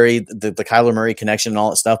Kingsbury, the Kyler Murray connection and all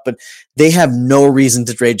that stuff, but they have no reason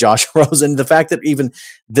to trade Josh Rosen. The fact that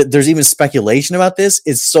there's even speculation about this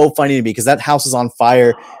is so funny to me because that house is on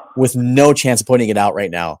fire with no chance of putting it out right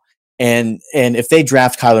now. And if they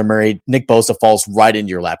draft Kyler Murray, Nick Bosa falls right into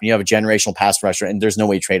your lap. And you have a generational pass rusher, and there's no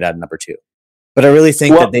way to trade out of number 2. But I really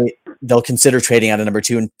think that they'll consider trading out of number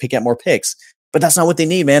 2 and pick up more picks. But that's not what they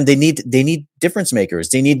need, man. They need difference makers.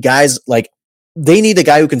 They need guys they need a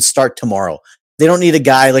guy who can start tomorrow. They don't need a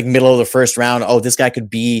guy like middle of the first round. Oh, this guy could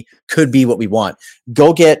be what we want.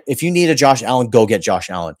 If you need a Josh Allen, go get Josh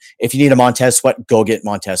Allen. If you need a Montez Sweat, go get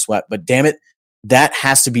Montez Sweat. But damn it, that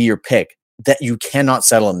has to be your pick. That you cannot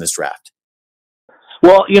settle in this draft.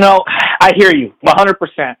 Well, I hear you 100%.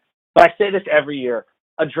 But I say this every year.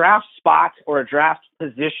 A draft spot or a draft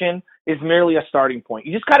position is merely a starting point.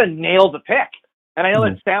 You just got to nail the pick. And I know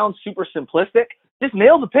that sounds super simplistic. Just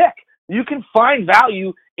nail the pick. You can find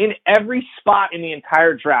value in every spot in the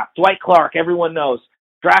entire draft. Dwight Clark, everyone knows,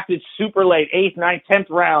 drafted super late, 8th, 9th, 10th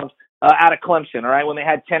round out of Clemson, all right, when they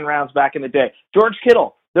had 10 rounds back in the day. George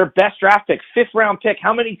Kittle, their best draft pick, 5th round pick.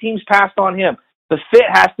 How many teams passed on him? The fit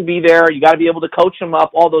has to be there. You got to be able to coach him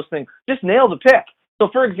up, all those things. Just nail the pick. So,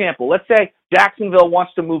 for example, let's say Jacksonville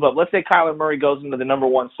wants to move up. Let's say Kyler Murray goes into the number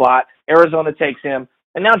 1 slot. Arizona takes him.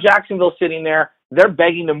 And now Jacksonville's sitting there. They're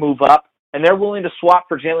begging to move up. And they're willing to swap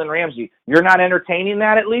for Jalen Ramsey. You're not entertaining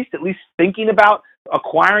that at least thinking about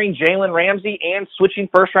acquiring Jalen Ramsey and switching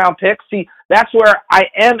first-round picks? See, that's where I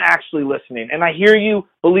am actually listening. And I hear you.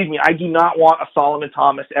 Believe me, I do not want a Solomon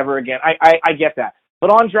Thomas ever again. I get that.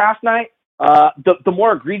 But on draft night, the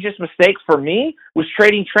more egregious mistake for me was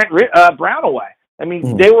trading Trent Brown away. I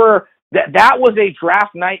mean, that was a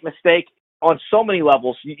draft night mistake on so many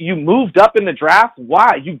levels. You moved up in the draft.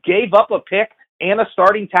 Why? You gave up a pick and a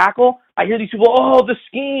starting tackle. I hear these people, the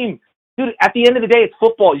scheme. Dude, at the end of the day, it's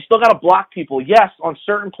football. You still got to block people. Yes, on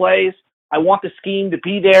certain plays, I want the scheme to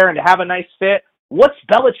be there and to have a nice fit. What's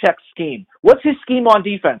Belichick's scheme? What's his scheme on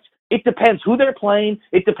defense? It depends who they're playing.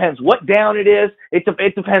 It depends what down it is. It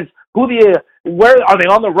depends where are they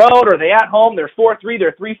on the road? Are they at home? They're 4-3.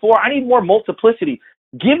 They're 3-4. I need more multiplicity.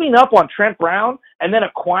 Giving up on Trent Brown and then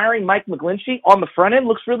acquiring Mike McGlinchey on the front end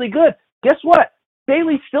looks really good. Guess what?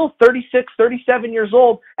 Staley's still 36, 37 years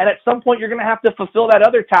old, and at some point you're going to have to fulfill that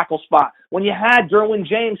other tackle spot. When you had Derwin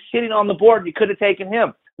James sitting on the board, you could have taken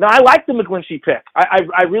him. Now, I like the McGlinchey pick.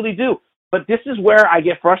 I really do. But this is where I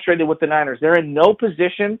get frustrated with the Niners. They're in no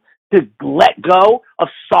position to let go of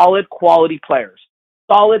solid quality players.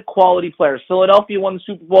 Solid quality players. Philadelphia won the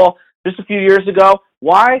Super Bowl just a few years ago.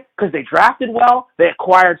 Why? Because they drafted well. They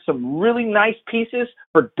acquired some really nice pieces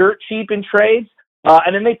for dirt cheap in trades.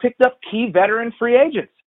 And then they picked up key veteran free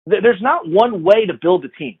agents. There's not one way to build a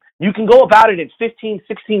team. You can go about it in 15,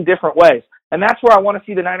 16 different ways. And that's where I want to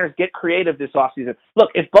see the Niners get creative this offseason. Look,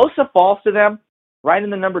 if Bosa falls to them right in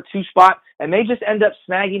the number 2 spot and they just end up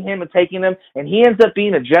snagging him and taking him and he ends up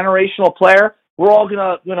being a generational player, we're all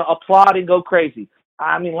gonna applaud and go crazy.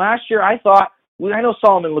 I mean, last year I know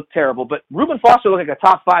Solomon looked terrible, but Reuben Foster looked like a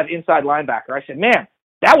top 5 inside linebacker. I said, man,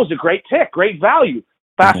 that was a great pick, great value.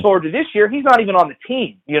 Fast forward to this year, he's not even on the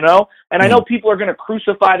team, And I know people are going to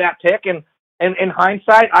crucify that pick, and in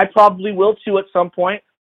hindsight, I probably will too at some point.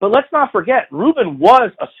 But let's not forget, Reuben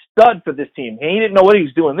was a stud for this team. He didn't know what he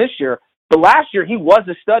was doing this year, but last year he was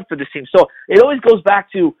a stud for this team. So it always goes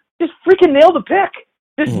back to just freaking nail the pick.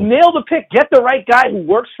 Just nail the pick. Get the right guy who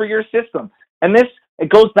works for your system. And it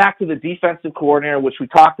goes back to the defensive coordinator, which we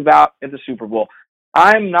talked about in the Super Bowl.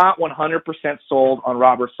 I'm not 100% sold on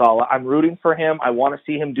Robert Saleh. I'm rooting for him. I want to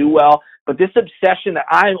see him do well. But this obsession that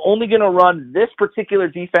I'm only going to run this particular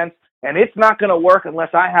defense and it's not going to work unless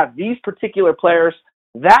I have these particular players,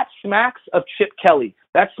 that smacks of Chip Kelly.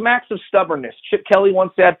 That smacks of stubbornness. Chip Kelly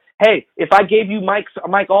once said, hey, if I gave you Mike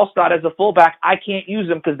Alstott as a fullback, I can't use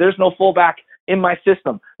him because there's no fullback in my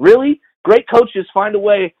system. Really? Great coaches find a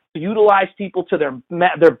way to utilize people to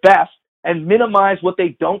their best and minimize what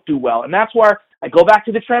they don't do well. And that's where I go back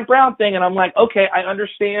to the Trent Brown thing, and I'm like, okay, I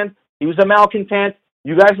understand. He was a malcontent.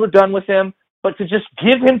 You guys were done with him. But to just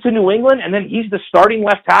give him to New England, and then he's the starting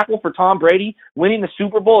left tackle for Tom Brady, winning the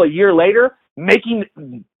Super Bowl a year later, making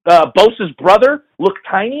Bosa's brother look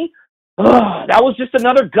tiny, that was just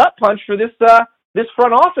another gut punch for this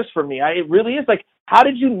front office for me. It really is. Like, how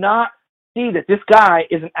did you not see that this guy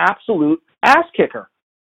is an absolute ass kicker?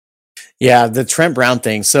 Yeah, the Trent Brown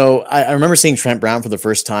thing. So I remember seeing Trent Brown for the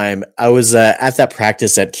first time. I was at that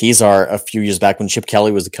practice at Kezar a few years back when Chip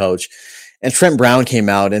Kelly was the coach, and Trent Brown came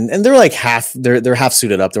out, and they're like they're half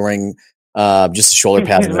suited up. They're wearing just a shoulder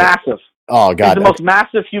pads. He's massive. Oh God, he's the most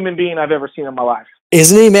massive human being I've ever seen in my life.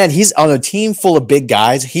 Isn't he, man? He's on a team full of big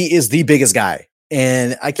guys. He is the biggest guy,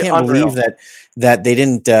 and I can't believe that they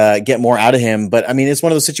didn't get more out of him. But I mean, it's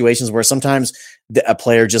one of those situations where sometimes a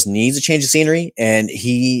player just needs a change of scenery, and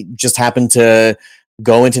he just happened to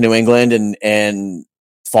go into New England and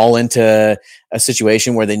fall into a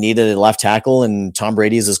situation where they needed a left tackle, and Tom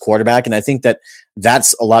Brady is his quarterback. And I think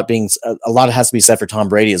that's a lot has to be said for Tom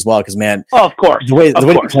Brady as well. Cause man, of course, the way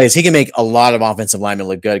he plays, he can make a lot of offensive linemen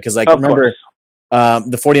look good. Cause remember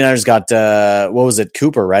the 49ers got, what was it?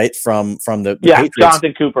 Cooper, right? From the Patriots.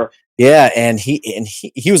 Jonathan Cooper. Yeah. And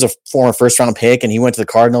he was a former first round pick, and he went to the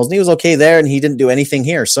Cardinals, and he was okay there, and he didn't do anything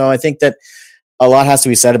here. So I think that a lot has to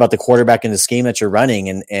be said about the quarterback and the scheme that you're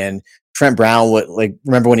running. And Trent Brown,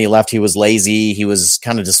 remember when he left, he was lazy. He was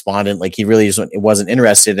kind of despondent. Like, he really wasn't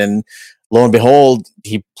interested. And lo and behold,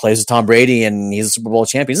 he plays with Tom Brady, and he's a Super Bowl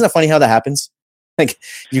champion. Isn't that funny how that happens? Like,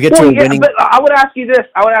 you get to a winning. But I would ask you this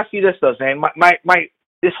though, Zane.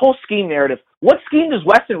 This whole scheme narrative. What scheme does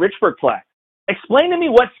Weston Richburg play? Explain to me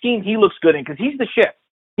what scheme he looks good in, because he's the shit.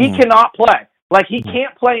 He cannot play. Like, he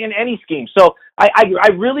can't play in any scheme. So I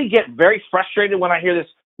really get very frustrated when I hear this.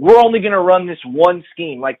 We're only going to run this one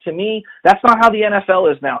scheme. Like, to me, that's not how the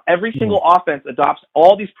NFL is now. Every single offense adopts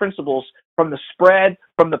all these principles from the spread,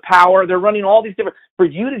 from the power. They're running all these different. For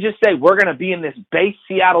you to just say we're going to be in this base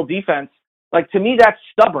Seattle defense, like, to me, that's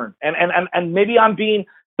stubborn. And maybe I'm being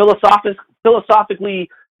philosophically.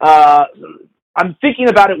 I'm thinking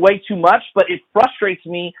about it way too much, but it frustrates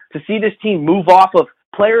me to see this team move off of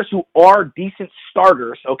players who are decent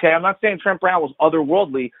starters. Okay, I'm not saying Trent Brown was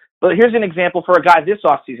otherworldly. But here's an example for a guy this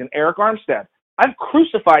offseason, Eric Armstead. I've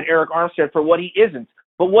crucified Eric Armstead for what he isn't.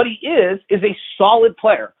 But what he is a solid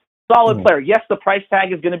player. Player. Yes, the price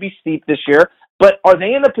tag is going to be steep this year, but are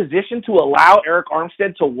they in a position to allow Eric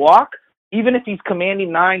Armstead to walk, even if he's commanding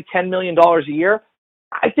 $9-10 million a year?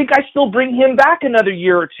 I think I still bring him back another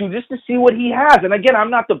year or two just to see what he has. And again,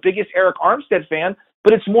 I'm not the biggest Eric Armstead fan,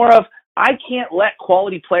 but it's more of, I can't let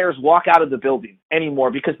quality players walk out of the building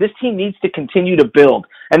anymore, because this team needs to continue to build.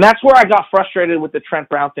 And that's where I got frustrated with the Trent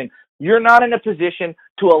Brown thing. You're not in a position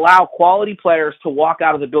to allow quality players to walk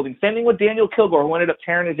out of the building. Same thing with Daniel Kilgore, who ended up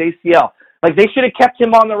tearing his ACL. Like, they should have kept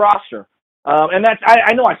him on the roster. And that's,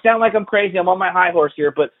 I know I sound like I'm crazy. I'm on my high horse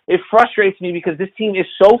here, but it frustrates me because this team is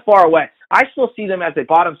so far away. I still see them as a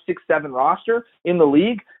bottom 6-7 roster in the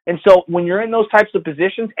league. And so when you're in those types of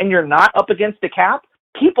positions and you're not up against the cap,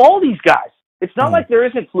 keep all these guys. It's not like there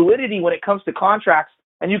isn't fluidity when it comes to contracts,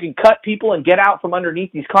 and you can cut people and get out from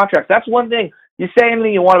underneath these contracts. That's one thing. You say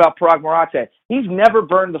anything you want about Parag Marate. He's never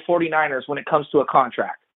burned the 49ers when it comes to a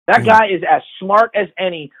contract. That guy is as smart as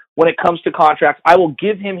any when it comes to contracts. I will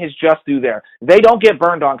give him his just due there. They don't get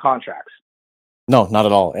burned on contracts. No, not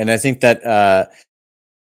at all. And I think that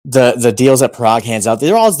the deals that Parag hands out,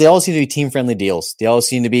 they all seem to be team-friendly deals. They all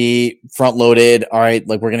seem to be front-loaded. All right,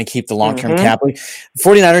 like, we're going to keep the long-term cap.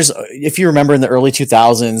 49ers, if you remember in the early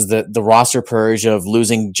 2000s, the roster purge of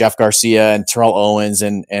losing Jeff Garcia and Terrell Owens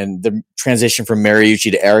and the transition from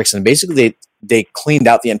Mariucci to Erickson, basically they cleaned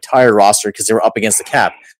out the entire roster because they were up against the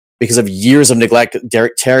cap because of years of neglect.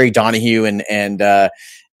 Terry Donahue and the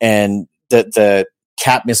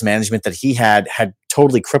cap mismanagement that he had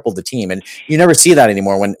totally crippled the team. And you never see that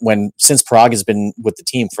anymore since Parag has been with the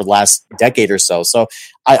team for the last decade or so. So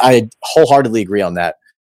I wholeheartedly agree on that.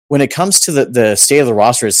 When it comes to the state of the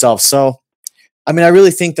roster itself. So, I mean, I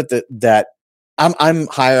really think that I'm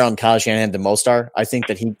higher on Kyle Shanahan than most are. I think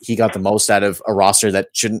that he got the most out of a roster that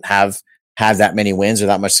shouldn't have had that many wins or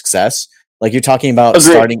that much success. Like, you're talking about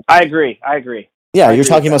starting. I agree. Yeah. You're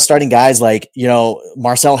talking about starting guys like,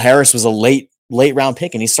 Marcel Harris was a late round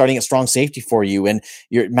pick, and he's starting at strong safety for you. And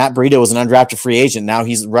Matt Breida was an undrafted free agent. Now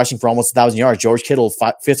he's rushing for almost 1,000 yards. George Kittle,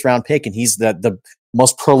 5th round pick, and he's the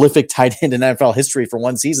most prolific tight end in NFL history for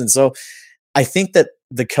one season. So I think that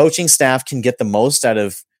the coaching staff can get the most out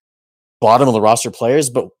of bottom of the roster players,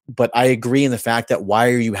 but I agree in the fact that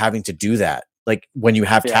why are you having to do that? Like when you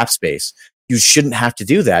have cap space, you shouldn't have to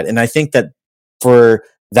do that. And I think that for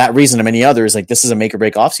that reason and many others, like this is a make or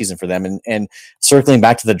break offseason for them. And circling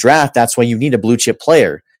back to the draft, that's why you need a blue chip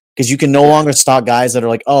player, because you can no longer stock guys that are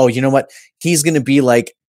like, oh, you know what? He's going to be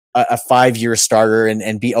like a 5-year starter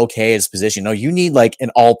and be okay at his position. No, you need like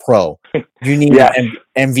an all pro. You need an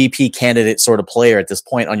MVP candidate sort of player at this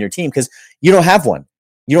point on your team, because you don't have one.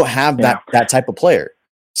 You don't have that type of player.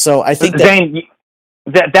 So I think Zane,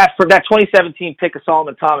 that for that 2017 pick of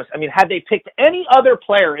Solomon Thomas, I mean, had they picked any other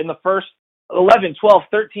player in the first 11, 12,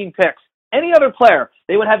 13 picks, any other player,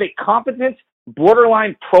 they would have a competent,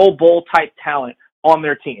 borderline Pro Bowl type talent on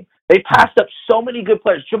their team. They passed up so many good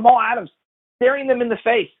players. Jamal Adams, staring them in the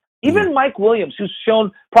face. Even Mike Williams, who's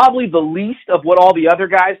shown probably the least of what all the other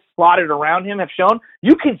guys slotted around him have shown,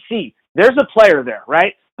 you can see there's a player there,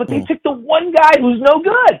 right? But they picked the one guy who's no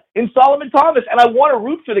good in Solomon Thomas, and I want to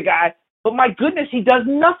root for the guy, but my goodness, he does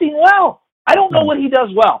nothing well. I don't know what he does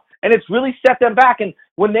well, and it's really set them back. And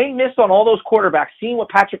when they missed on all those quarterbacks, seeing what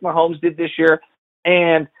Patrick Mahomes did this year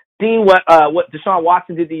and seeing what Deshaun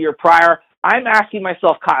Watson did the year prior, I'm asking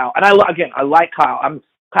myself, Kyle, and I like Kyle.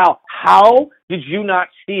 Kyle, how did you not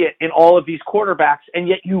see it in all of these quarterbacks, and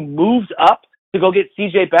yet you moved up to go get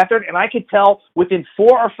C.J. Beathard? And I could tell within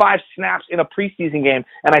 4 or 5 snaps in a preseason game,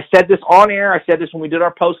 and I said this on air, I said this when we did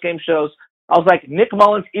our post-game shows, I was like, Nick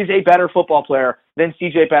Mullins is a better football player than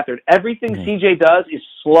C.J. Beathard. Everything C.J. does is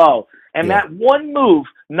slow. And that one move,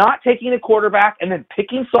 not taking a quarterback and then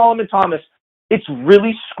picking Solomon Thomas, it's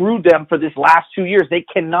really screwed them for this last 2 years. They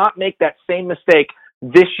cannot make that same mistake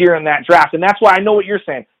this year in that draft. And that's why I know what you're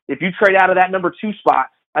saying. If you trade out of that number 2 spot,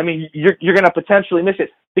 I mean, you're going to potentially miss it.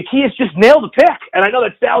 The key is just nail the pick. And I know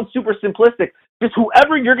that sounds super simplistic. Just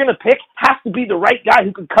whoever you're going to pick has to be the right guy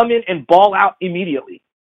who can come in and ball out immediately.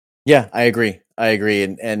 Yeah, I agree.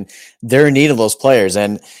 And they're in need of those players.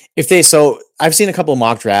 And I've seen a couple of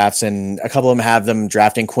mock drafts, and a couple of them have them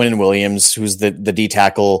drafting Quinnen Williams, who's the D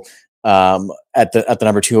tackle at the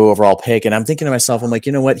number 2 overall pick. And I'm thinking to myself, I'm like,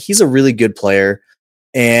 you know what? He's a really good player,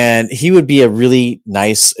 and he would be a really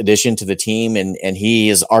nice addition to the team. And he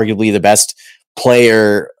is arguably the best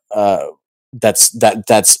player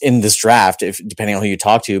that's in this draft, depending on who you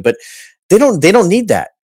talk to. But they don't need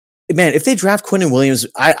that. Man, if they draft Quinnen Williams,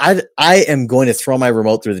 I am going to throw my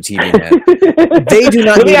remote through the TV, man. They do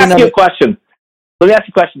not need another... Let me ask you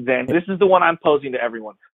a question, Zane. This is the one I'm posing to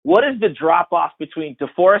everyone. What is the drop-off between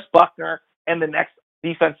DeForest Buckner and the next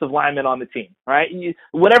defensive lineman on the team, right?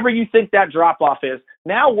 Whatever you think that drop-off is.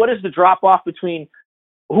 Now, what is the drop-off between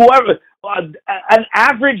whoever... an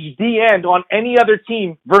average D end on any other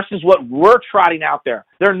team versus what we're trotting out there?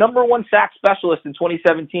 Their number 1 sack specialist in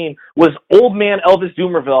 2017 was old man Elvis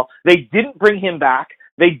Dumervil. They didn't bring him back.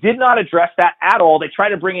 They did not address that at all. They tried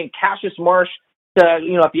to bring in Cassius Marsh to,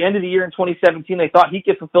 at the end of the year in 2017. They thought he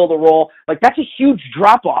could fulfill the role. Like, that's a huge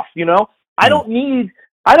drop off. I don't need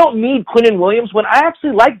Quinnen Williams when I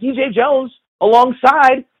actually like DJ Jones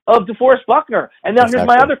alongside of DeForest Buckner. And now here's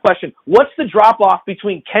my other question. What's the drop-off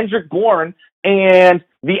between Kendrick Bourne and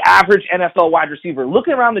the average NFL wide receiver?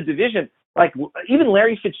 Looking around the division, like even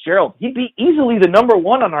Larry Fitzgerald, he'd be easily the number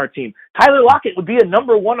 1 on our team. Tyler Lockett would be a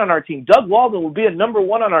number 1 on our team. Doug Walden would be a number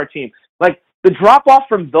 1 on our team. Like, the drop-off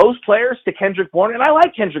from those players to Kendrick Bourne, and I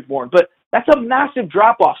like Kendrick Bourne, but that's a massive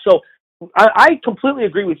drop-off. So I completely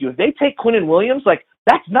agree with you. If they take Quinnen Williams, like,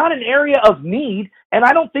 that's not an area of need, and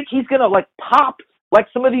I don't think he's going to, like, pop like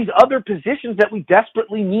some of these other positions that we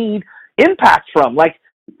desperately need impact from. Like,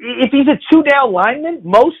 if he's a 2-down lineman,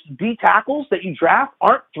 most D tackles that you draft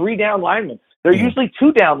aren't 3-down linemen. They're usually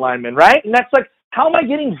 2-down linemen, right? And that's like, how am I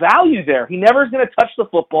getting value there? He never is going to touch the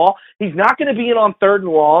football. He's not going to be in on 3rd and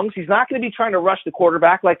longs. He's not going to be trying to rush the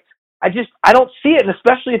quarterback. Like, I don't see it. And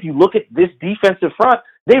especially if you look at this defensive front,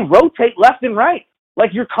 they rotate left and right.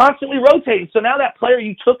 Like, you're constantly rotating. So now that player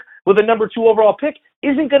you took with a number 2 overall pick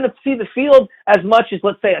isn't going to see the field as much as,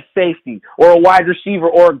 let's say, a safety or a wide receiver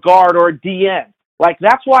or a guard or a DN. Like,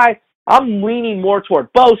 that's why I'm leaning more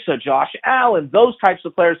toward Bosa, Josh Allen, those types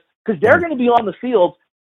of players, because they're going to be on the field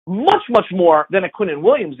much, much more than a Quinnen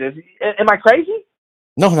Williams is. Am I crazy?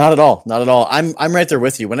 No, not at all. Not at all. I'm right there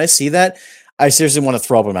with you. When I see that, I seriously want to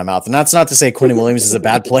throw up in my mouth. And that's not to say Quinnen Williams is a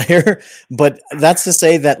bad player, but that's to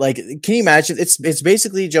say that, like, can you imagine? It's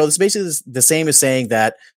basically, Joe, it's basically the same as saying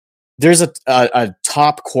that there's a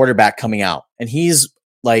top quarterback coming out, and he's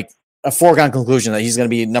like a foregone conclusion that he's going to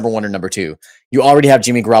be number 1 or number 2. You already have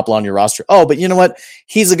Jimmy Garoppolo on your roster. Oh, but you know what?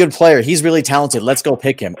 He's a good player. He's really talented. Let's go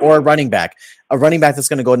pick him. Or a running back. a running back that's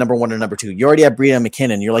going to go number 1 or number 2. You already have Breida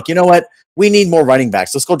McKinnon. You're like, you know what? We need more running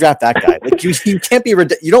backs. Let's go draft that guy. Like you can't be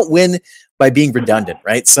you don't win by being redundant,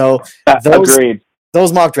 right? So Agreed.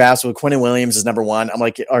 Those mock drafts with Quinnen Williams is number 1. I'm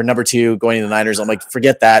like, or number 2 going to the Niners. I'm like,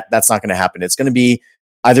 forget that. That's not going to happen. It's going to be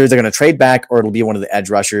either they're going to trade back or it'll be one of the edge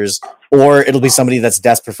rushers or it'll be somebody that's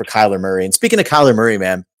desperate for Kyler Murray. And speaking of Kyler Murray,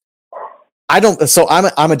 man, I'm a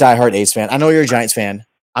diehard A's fan. I know you're a Giants fan.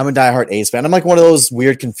 I'm a diehard A's fan. I'm like one of those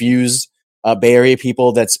weird, confused Bay Area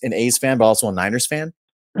people that's an A's fan, but also a Niners fan.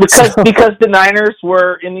 Because the Niners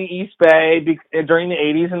were in the East Bay during the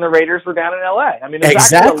 80s and the Raiders were down in LA. I mean,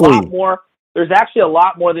 there's actually a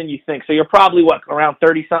lot more than you think. So you're probably, around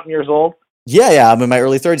 30-something years old? Yeah, I'm in my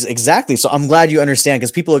early 30s. Exactly. So I'm glad you understand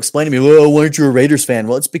because people explain to me, well, why aren't you a Raiders fan?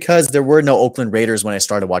 Well, it's because there were no Oakland Raiders when I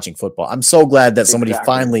started watching football. I'm so glad that somebody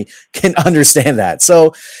finally can understand that.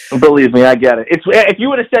 So believe me, I get it. If you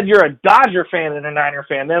would have said you're a Dodger fan and a Niner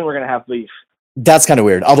fan, then we're going to have beef. That's kind of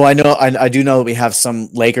weird. Although I do know that we have some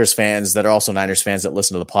Lakers fans that are also Niners fans that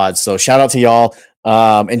listen to the pod. So shout out to y'all.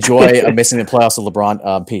 Enjoy missing the playoffs of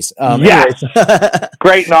LeBron. Peace. Yes.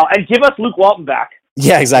 Great and all. And give us Luke Walton back.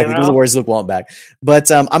 Yeah, exactly. Give the Warriors Luke Walton back. But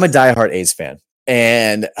I'm a diehard A's fan.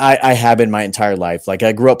 And I have been my entire life. Like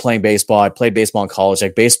I grew up playing baseball. I played baseball in college.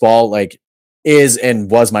 Like baseball is and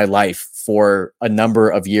was my life for a number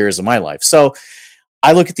of years of my life. So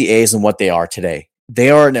I look at the A's and what they are today. They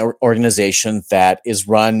are an organization that is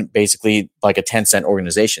run basically like a 10-cent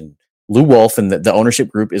organization. Lou Wolf and the ownership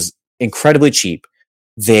group is incredibly cheap.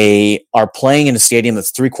 They are playing in a stadium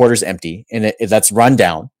that's 3/4 empty and that's run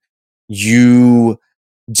down. You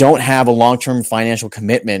don't have a long-term financial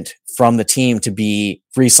commitment from the team to be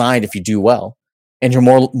re-signed if you do well. And you're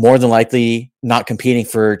more than likely not competing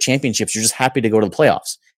for championships. You're just happy to go to the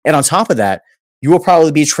playoffs. And on top of that, you will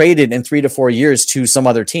probably be traded in 3 to 4 years to some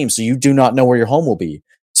other team. So you do not know where your home will be.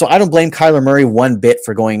 So I don't blame Kyler Murray one bit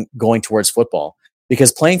for going towards football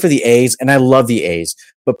because playing for the A's, and I love the A's,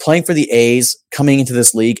 but playing for the A's coming into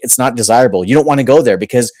this league, it's not desirable. You don't want to go there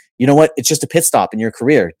because you know what? It's just a pit stop in your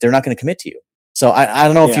career. They're not going to commit to you. So I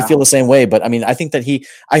don't know if you feel the same way, but I mean, I think he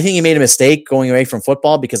made a mistake going away from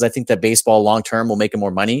football because I think that baseball long-term will make him more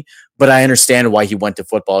money, but I understand why he went to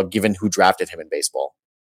football given who drafted him in baseball.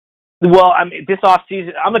 Well, I mean, this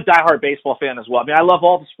offseason, I'm a diehard baseball fan as well. I mean, I love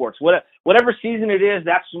all the sports. Whatever season it is,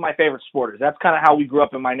 that's my favorite sport is. That's kind of how we grew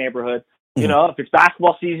up in my neighborhood. Mm-hmm. You know, if it's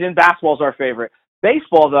basketball season, basketball's our favorite.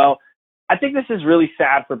 Baseball, though, I think this is really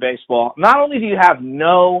sad for baseball. Not only do you have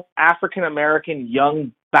no African-American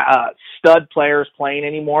young stud players playing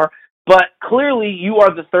anymore, but clearly you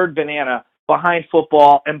are the third banana behind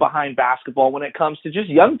football and behind basketball when it comes to just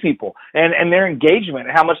young people and their engagement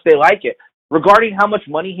and how much they like it. Regarding how much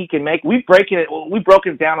money he can make, we've broken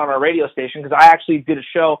it down on our radio station because I actually did a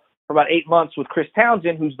show for about 8 months with Chris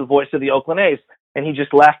Townsend, who's the voice of the Oakland A's, and he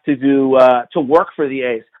just left to work for the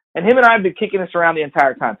A's. And him and I have been kicking this around the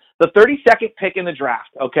entire time. The 32nd pick in the draft,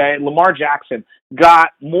 okay, Lamar Jackson, got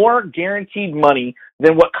more guaranteed money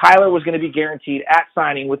than what Kyler was going to be guaranteed at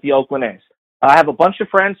signing with the Oakland A's. I have a bunch of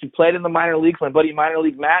friends who played in the minor leagues. My buddy Minor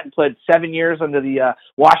League Matt, who played 7 years under the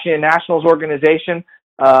Washington Nationals organization,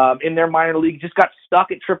 in their minor league, just got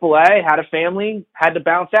stuck at AAA, had a family, had to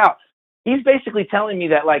bounce out. He's basically telling me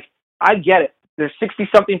that, I get it. There's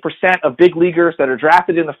 60-something% of big leaguers that are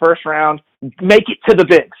drafted in the first round make it to the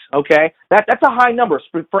bigs, okay? That's a high number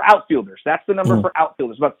for outfielders. That's the number for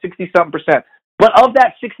outfielders, about 60-something%. But of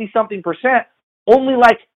that 60-something%, only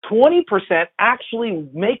 20% actually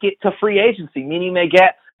make it to free agency, meaning they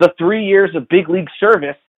get the 3 years of big league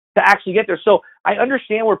service to actually get there. So I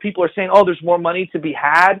understand where people are saying, oh, there's more money to be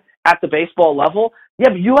had at the baseball level. Yeah,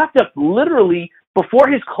 but you have to literally, before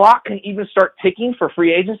his clock can even start ticking for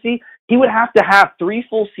free agency, he would have to have 3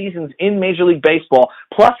 full seasons in Major League Baseball,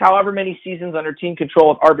 plus however many seasons under team control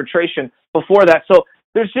with arbitration before that. So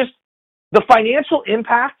there's just the financial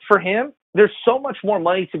impact for him. There's so much more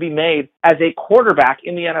money to be made as a quarterback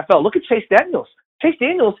in the NFL. Look at Chase Daniels. Chase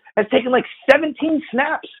Daniels has taken 17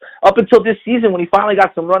 snaps up until this season when he finally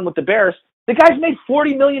got some run with the Bears. The guy's made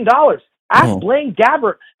 $40 million. Ask Blaine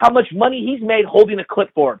Gabbert how much money he's made holding a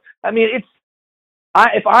clipboard. I mean, if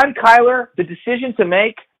I'm Kyler, the decision to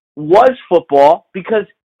make was football because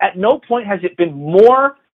at no point has it been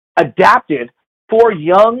more adapted for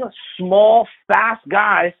young, small, fast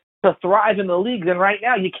guys to thrive in the league than right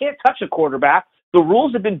now. You can't touch a quarterback. The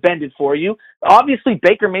rules have been bended for you. Obviously,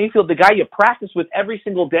 Baker Mayfield, the guy you practice with every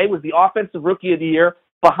single day, was the offensive rookie of the year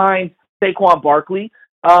behind Saquon Barkley.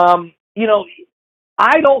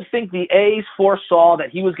 I don't think the A's foresaw that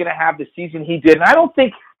he was going to have the season he did. And I don't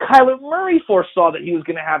think Kyler Murray foresaw that he was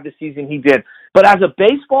going to have the season he did. But as a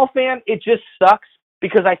baseball fan, it just sucks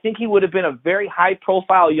because I think he would have been a very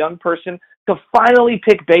high-profile young person to finally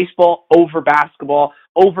pick baseball over basketball,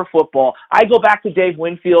 over football. I go back to Dave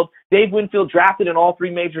Winfield. Dave Winfield drafted in all three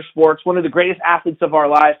major sports, one of the greatest athletes of our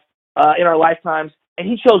life, in our lifetimes, and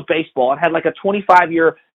he chose baseball and had like a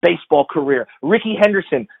 25-year baseball career. Ricky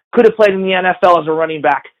Henderson could have played in the NFL as a running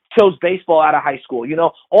back, chose baseball out of high school. You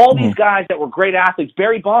know, all these guys that were great athletes.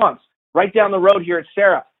 Barry Bonds, right down the road here at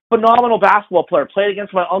Sarah, phenomenal basketball player, played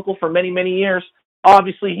against my uncle for many, many years.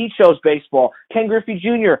 Obviously, he chose baseball. Ken Griffey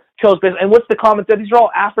Jr. chose baseball. And what's the common thread? These are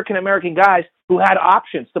all African-American guys who had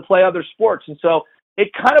options to play other sports. And so it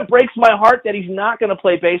kind of breaks my heart that he's not going to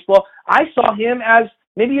play baseball. I saw him as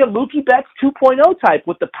maybe a Mookie Betts 2.0 type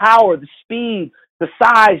with the power, the speed, the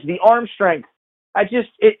size, the arm strength.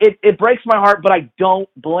 It breaks my heart, but I don't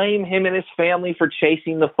blame him and his family for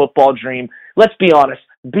chasing the football dream. Let's be honest.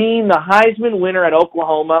 Being the Heisman winner at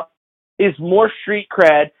Oklahoma is more street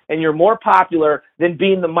cred and you're more popular than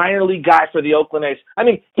being the minor league guy for the Oakland A's. I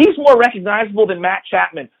mean, he's more recognizable than Matt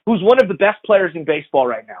Chapman, who's one of the best players in baseball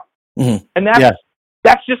right now. Mm-hmm. And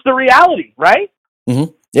that's just the reality, right?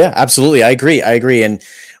 Mm-hmm. Yeah, absolutely. I agree. And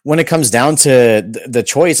when it comes down to the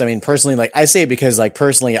choice, I mean, personally, like I say it because like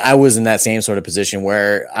personally, I was in that same sort of position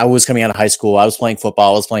where I was coming out of high school. I was playing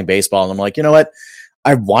football. I was playing baseball. And I'm like, you know what?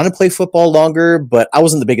 I want to play football longer, but I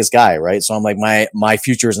wasn't the biggest guy, right? So I'm like, my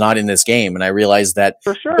future is not in this game. And I realized that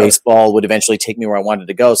for sure, baseball would eventually take me where I wanted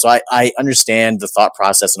to go. So I understand the thought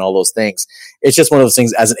process and all those things. It's just one of those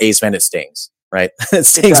things as an A's fan, it stings, right? It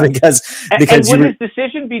stings because would his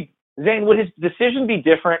decision be, Zane, would his decision be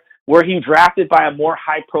different were he drafted by a more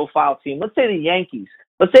high-profile team? Let's say the Yankees.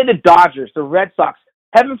 Let's say the Dodgers, the Red Sox.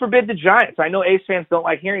 Heaven forbid the Giants. I know A's fans don't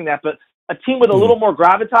like hearing that, but a team with a little more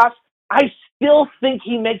gravitas, I still think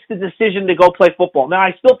he makes the decision to go play football. Now,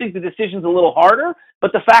 I still think the decision's a little harder,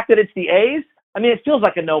 but the fact that it's the A's, I mean, it feels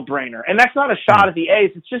like a no-brainer. And that's not a shot at the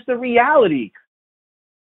A's. It's just a reality.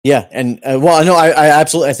 Yeah, and well, no, I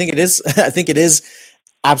absolutely, I think it is. I think it is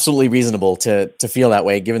absolutely reasonable to feel that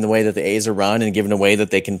way, given the way that the A's are run and given the way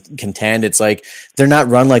that they can contend. It's like they're not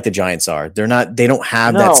run like the Giants are. They don't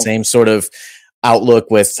have that same sort of outlook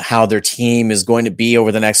with how their team is going to be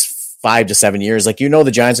over the next 5 to 7 years. Like, you know, the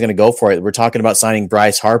Giants are going to go for it. We're talking about signing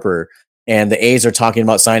Bryce Harper, and the A's are talking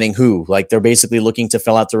about signing who? Like, they're basically looking to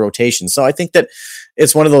fill out the rotation. So I think that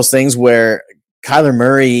it's one of those things where Kyler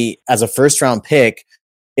Murray, as a first-round pick,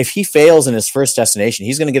 if he fails in his first destination,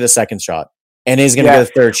 he's going to get a second shot, and he's going to get a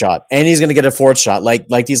third shot, and he's going to get a fourth shot. Like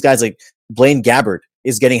these guys, like Blaine Gabbert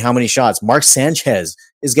is getting how many shots? Mark Sanchez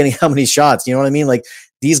is getting how many shots? You know what I mean? Like,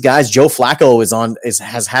 these guys, Joe Flacco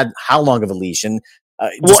has had how long of a leash? And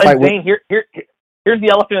Zane, here's the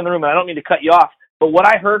elephant in the room, and I don't mean to cut you off, but what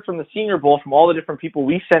I heard from the Senior Bowl, from all the different people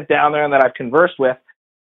we sent down there and that I've conversed with,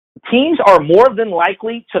 teams are more than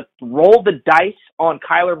likely to roll the dice on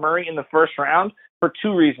Kyler Murray in the first round for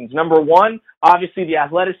two reasons. Number one, obviously the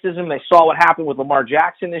athleticism. They saw what happened with Lamar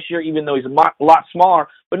Jackson this year, even though he's a lot smaller.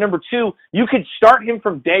 But number two, you could start him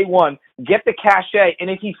from day one, get the cachet, and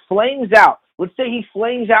if he flames out, let's say he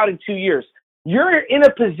flames out in 2 years, you're in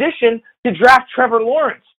a position to draft Trevor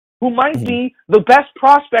Lawrence, who might be the best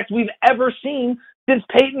prospect we've ever seen since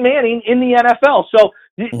Peyton Manning in the NFL. So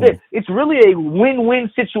it's really a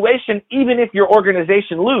win-win situation, even if your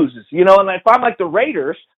organization loses. You know, and if I'm like the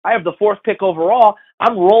Raiders, I have the 4th pick overall.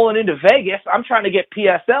 I'm rolling into Vegas. I'm trying to get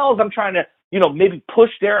PSLs. I'm trying to, maybe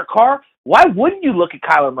push Derek Carr. Why wouldn't you look at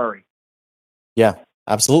Kyler Murray? Yeah,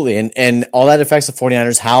 absolutely. And all that affects the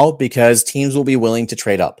 49ers. How? Because teams will be willing to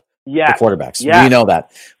trade up. Yeah, the quarterbacks. Yeah. We know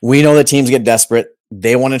that. We know that teams get desperate.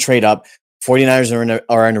 They want to trade up. 49ers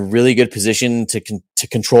are in a really good position to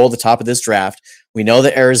control the top of this draft. We know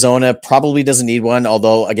that Arizona probably doesn't need one,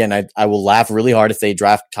 although, again, I will laugh really hard if they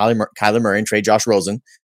draft Kyler Murray and trade Josh Rosen.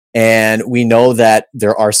 And we know that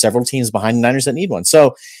there are several teams behind the Niners that need one.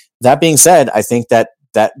 So that being said, I think that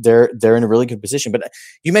they're in a really good position. But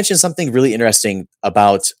you mentioned something really interesting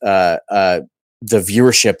about the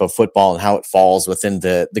viewership of football and how it falls within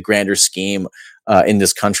the grander scheme in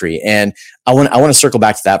this country. And I want to circle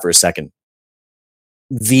back to that for a second.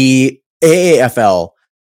 The AAFL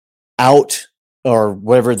outrated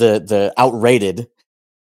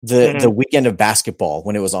the weekend of basketball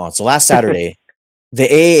when it was on. So last Saturday, the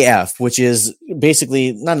AAF, which is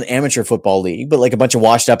basically not an amateur football league, but like a bunch of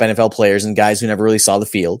washed up NFL players and guys who never really saw the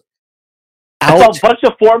field. I saw a bunch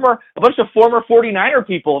of former 49er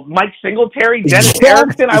people, Mike Singletary, Dennis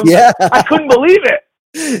Erickson. I couldn't believe it.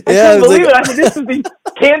 I couldn't believe it. I said, this is the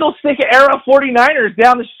candlestick era 49ers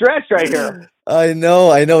down the stretch right here. I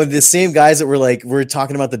know. The same guys that we're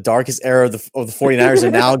talking about the darkest era of the 49ers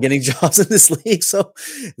are now getting jobs in this league. So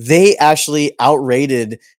they actually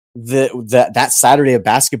outrated that Saturday of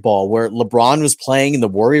basketball where LeBron was playing and the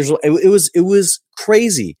Warriors. It was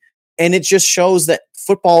crazy, and it just shows that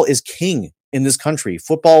football is king in this country.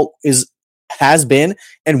 Football has been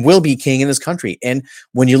and will be king in this country. And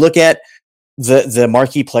when you look at the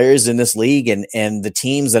marquee players in this league and the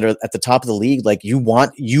teams that are at the top of the league, like you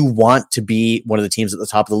want to be one of the teams at the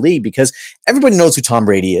top of the league because everybody knows who Tom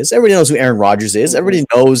Brady is. Everybody knows who Aaron Rodgers is. Everybody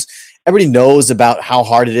knows about how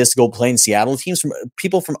hard it is to go play in Seattle.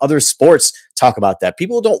 People from other sports talk about that.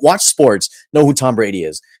 People who don't watch sports know who Tom Brady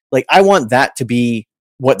is. Like, I want that to be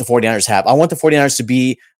what the 49ers have. I want the 49ers to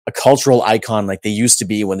be a cultural icon like they used to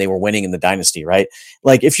be when they were winning in the dynasty, right?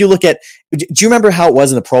 Like, if you look at, do you remember how it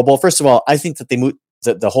was in the Pro Bowl? First of all, I think that they moved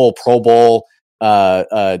the whole Pro Bowl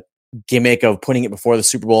gimmick of putting it before the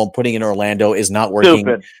Super Bowl and putting it in Orlando is not working.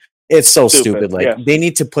 Stupid. It's so stupid. Like, they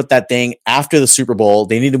need to put that thing after the Super Bowl.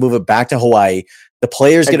 They need to move it back to Hawaii. The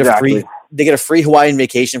players get a free Hawaiian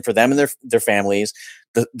vacation for them and their families.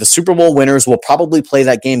 The Super Bowl winners will probably play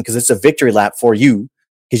that game because it's a victory lap for you,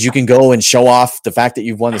 because you can go and show off the fact that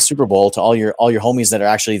you've won the Super Bowl to all your homies that are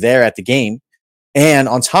actually there at the game. And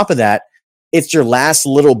on top of that, it's your last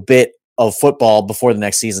little bit of football before the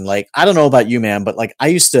next season. Like, I don't know about you, man, but like, I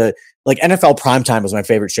used to, like, NFL Primetime was my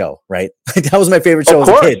favorite show, right? Like, that was my favorite show as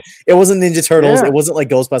a kid. It wasn't Ninja Turtles. Yeah. It wasn't like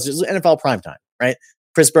Ghostbusters. It was NFL Primetime, right?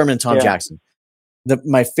 Chris Berman and Tom Jackson.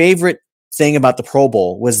 My favorite thing about the Pro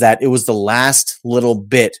Bowl was that it was the last little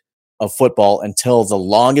bit of football until the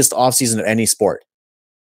longest offseason of any sport.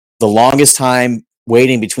 The longest time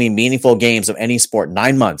waiting between meaningful games of any sport,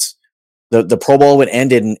 9 months. The Pro Bowl would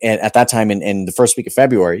end at that time in the first week of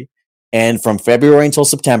February. And from February until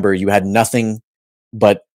September, you had nothing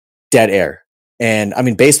but dead air. And I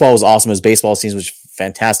mean, baseball was awesome. As baseball season was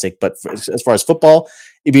fantastic. But as far as football,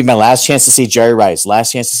 it'd be my last chance to see Jerry Rice,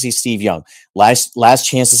 last chance to see Steve Young, last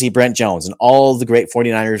chance to see Brent Jones and all the great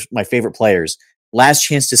 49ers, my favorite players, last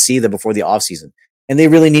chance to see them before the offseason. And they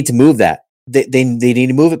really need to move that. They need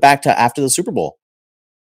to move it back to after the Super Bowl.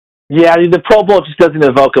 Yeah, the Pro Bowl just doesn't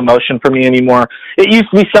evoke emotion for me anymore. It used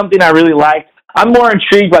to be something I really liked. I'm more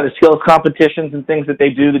intrigued by the skills competitions and things that they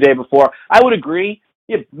do the day before. I would agree.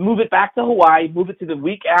 Move it back to Hawaii, move it to the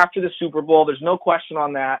week after the Super Bowl. There's no question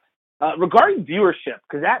on that. Regarding viewership,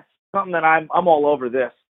 because that's something that I'm all over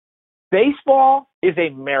this. Baseball is a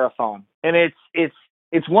marathon, and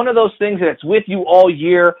it's one of those things that's with you all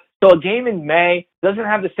year. So a game in May doesn't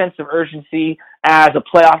have the sense of urgency as a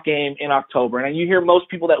playoff game in October. And you hear most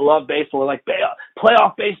people that love baseball are like,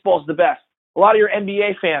 playoff baseball is the best. A lot of your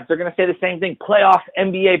NBA fans, they're going to say the same thing. Playoff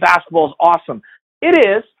NBA basketball is awesome. It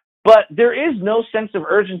is, but there is no sense of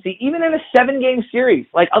urgency, even in a 7-game series.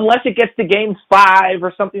 Like, unless it gets to game 5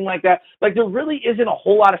 or something like that, like, there really isn't a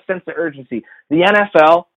whole lot of sense of urgency. The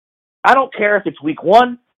NFL, I don't care if it's week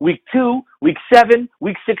 1, week 2, week 7,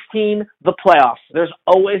 week 16, the playoffs. There's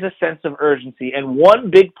always a sense of urgency, and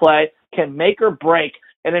one big play can make or break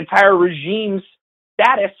an entire regime's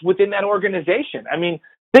status within that organization. I mean,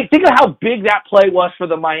 think of how big that play was for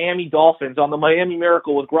the Miami Dolphins on the Miami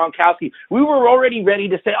Miracle with Gronkowski. We were already ready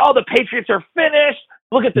to say, oh, the Patriots are finished.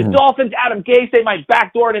 Look at the Dolphins. Adam Gase, they might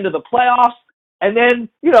backdoor it into the playoffs. And then,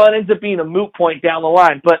 it ends up being a moot point down the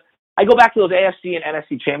line. But I go back to those AFC and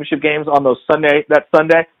NFC championship games on that Sunday.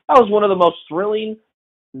 That was one of the most thrilling,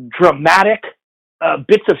 dramatic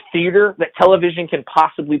bits of theater that television can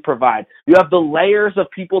possibly provide. You have the layers of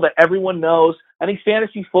people that everyone knows. I think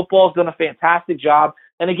fantasy football has done a fantastic job.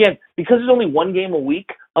 And again, because there's only one game a week,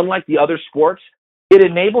 unlike the other sports, it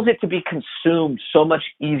enables it to be consumed so much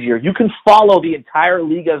easier. You can follow the entire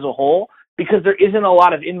league as a whole because there isn't a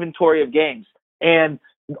lot of inventory of games. And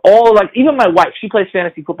even my wife, she plays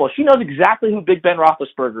fantasy football. She knows exactly who Big Ben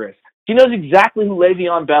Roethlisberger is. She knows exactly who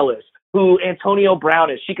Le'Veon Bell is, who Antonio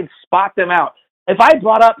Brown is. She can spot them out. If I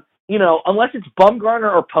brought up, unless it's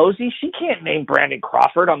Bumgarner or Posey, she can't name Brandon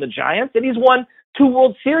Crawford on the Giants, and he's won 2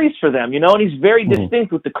 World Series for them, and he's very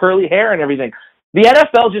distinct with the curly hair and everything. The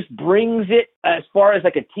NFL just brings it as far as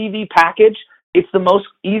like a TV package. It's the most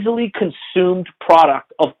easily consumed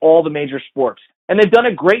product of all the major sports. And they've done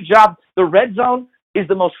a great job. The red zone is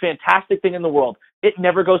the most fantastic thing in the world. It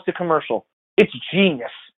never goes to commercial. It's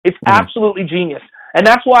genius. It's absolutely genius. And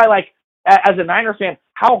that's why, as a Niner fan,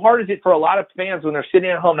 how hard is it for a lot of fans when they're sitting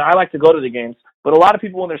at home? Now, I like to go to the games, but a lot of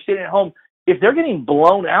people when they're sitting at home, if they're getting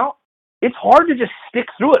blown out, it's hard to just stick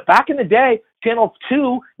through it. Back in the day, Channel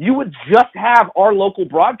 2, you would just have our local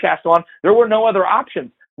broadcast on. There were no other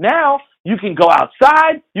options. Now, you can go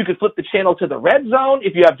outside. You can flip the channel to the red zone.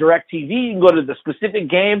 If you have DirecTV, you can go to the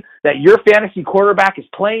specific game that your fantasy quarterback is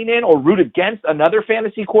playing in or root against another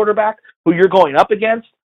fantasy quarterback who you're going up against.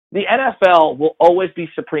 the NFL will always be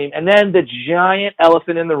supreme. And then the giant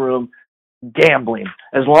elephant in the room, gambling.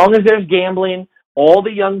 As long as there's gambling, all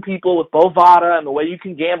the young people with Bovada and the way you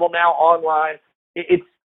can gamble now online,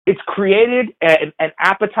 it's created an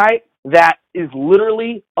appetite that is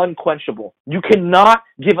literally unquenchable. You cannot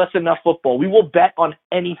give us enough football. We will bet on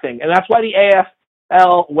anything. And that's why the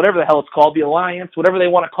AFL, whatever the hell it's called, the Alliance, whatever they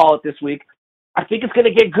want to call it this week, I think it's going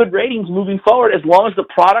to get good ratings moving forward as long as the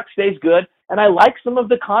product stays good. And I like some of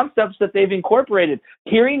the concepts that they've incorporated.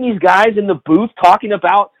 Hearing these guys in the booth talking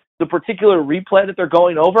about the particular replay that they're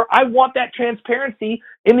going over, I want that transparency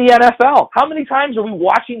in the NFL. How many times are we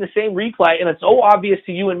watching the same replay and it's so obvious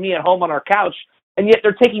to you and me at home on our couch, and yet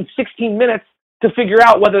they're taking 16 minutes to figure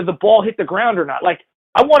out whether the ball hit the ground or not? Like,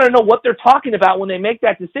 I want to know what they're talking about when they make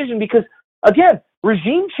that decision because, again,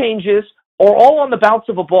 regime changes are all on the bounce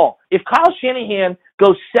of a ball. If Kyle Shanahan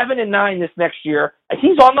goes 7-9 this next year,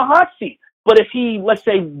 he's on the hot seat. But if he, let's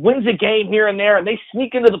say, wins a game here and there and they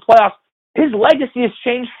sneak into the playoffs, his legacy has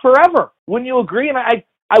changed forever. Wouldn't you agree? And I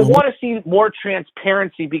want to see more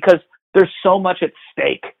transparency because there's so much at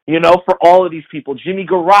stake, for all of these people. Jimmy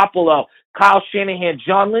Garoppolo, Kyle Shanahan,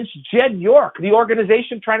 John Lynch, Jed York, the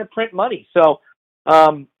organization trying to print money. So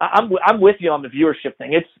I'm with you on the viewership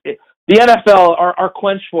thing. The NFL, our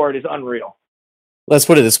quench for it is unreal. Let's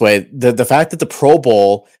put it this way. The fact that the Pro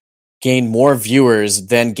Bowl gained more viewers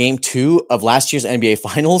than game 2 of last year's NBA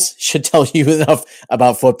Finals should tell you enough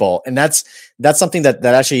about football. And that's something that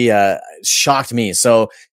actually shocked me. So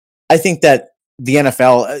I think that the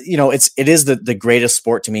NFL, it is the greatest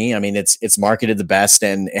sport to me. I mean, it's marketed the best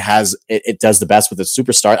and it does the best with its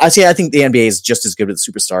superstars. I think the NBA is just as good with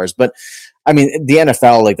the superstars, but I mean, the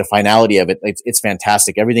NFL, like the finality of it, it's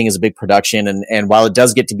fantastic. Everything is a big production. And while it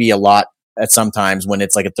does get to be a lot at sometimes when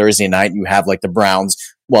it's like a Thursday night and you have like the Browns,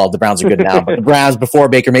 well, the Browns are good now, but the Browns before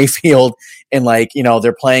Baker Mayfield and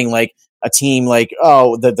they're playing like a team like,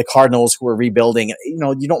 the Cardinals who are rebuilding, you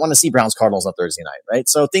don't want to see Browns Cardinals on Thursday night. Right.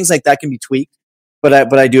 So things like that can be tweaked, but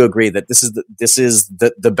I do agree that this is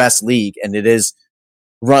the best league, and it is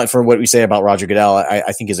run for what we say about Roger Goodell.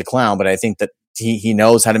 I think he's a clown, but I think that he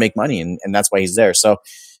knows how to make money and that's why he's there. So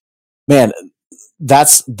man,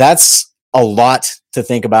 that's a lot to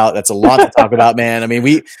think about. That's a lot to talk about, man. I mean,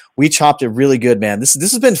 we chopped it really good, man. This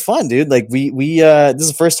has been fun, dude. Like we this is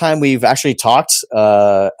the first time we've actually talked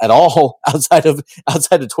at all outside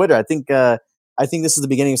of Twitter. I think this is the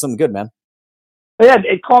beginning of something good, man. Yeah,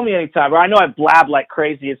 call me anytime. I know I blab like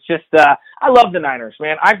crazy. It's just I love the Niners,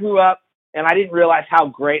 man. I grew up and I didn't realize how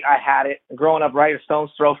great I had it growing up right a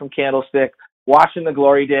stone's throw from Candlestick, watching the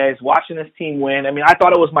glory days, watching this team win. I mean, I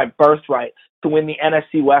thought it was my birthright to win the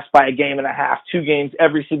NFC West by a game and a half, 2 games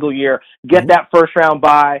every single year, get that first round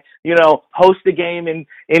bye, host a game in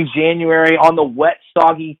January on the wet,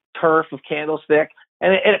 soggy turf of Candlestick.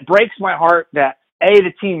 And it breaks my heart that A,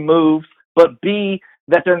 the team moved, but B,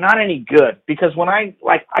 that they're not any good. Because when I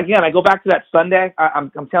go back to that Sunday,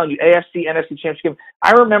 I'm telling you, AFC, NFC championship game,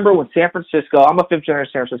 I remember when San Francisco, I'm a fifth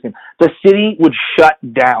generation San Francisco, the city would shut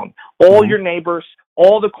down. All your neighbors,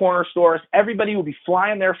 all the corner stores, everybody would be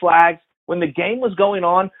flying their flags. When the game was going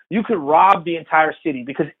on, you could rob the entire city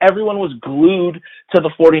because everyone was glued to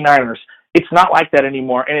the 49ers. It's not like that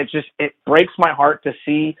anymore, and it breaks my heart to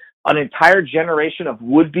see an entire generation of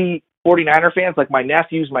would-be 49er fans, like my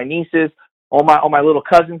nephews, my nieces, all my little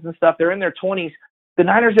cousins and stuff. They're in their 20s. The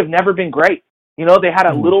Niners have never been great. They had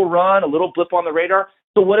a little run, a little blip on the radar.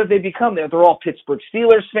 So what have they become? They're all Pittsburgh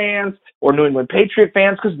Steelers fans or New England Patriot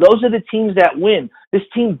fans because those are the teams that win. This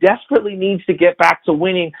team desperately needs to get back to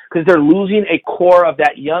winning because they're losing a core of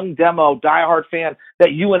that young demo, diehard fan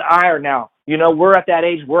that you and I are now. We're at that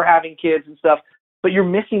age. We're having kids and stuff. But you're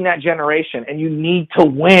missing that generation, and you need to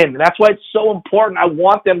win. And that's why it's so important. I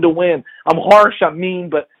want them to win. I'm harsh. I'm mean.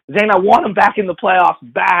 But, Zane, I want them back in the playoffs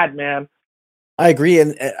bad, man. I agree.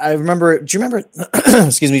 And I remember, do you remember,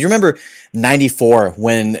 excuse me, do you remember 94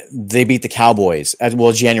 when they beat the Cowboys?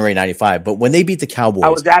 January 95, but when they beat the Cowboys. I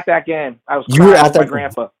was at that game. I was crying with my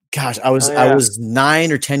grandpa. Gosh, I was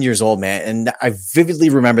 9 or 10 years old, man. And I vividly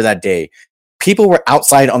remember that day. People were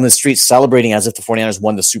outside on the street celebrating as if the 49ers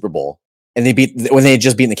won the Super Bowl. And when they had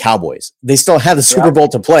just beaten the Cowboys. They still had the Super Bowl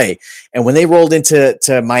to play. And when they rolled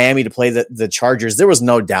into Miami to play the Chargers, there was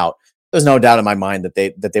no doubt. There's no doubt in my mind that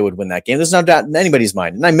they would win that game. There's no doubt in anybody's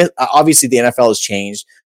mind. And obviously the NFL has changed.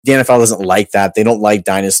 The NFL doesn't like that. They don't like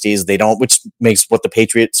dynasties. Which makes what the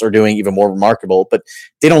Patriots are doing even more remarkable. But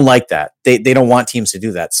they don't like that. They don't want teams to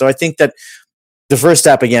do that. So I think that the first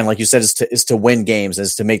step, again, like you said, is to win games,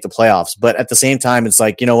 is to make the playoffs. But at the same time, it's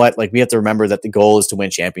like, you know what? Like we have to remember that the goal is to win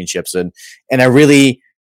championships. And I really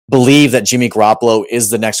believe that Jimmy Garoppolo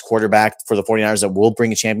is the next quarterback for the 49ers that will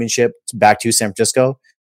bring a championship back to San Francisco.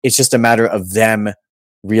 It's just a matter of them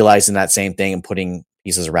realizing that same thing and putting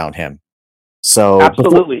pieces around him. So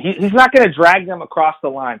absolutely, he's not going to drag them across the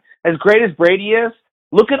line. As great as Brady is,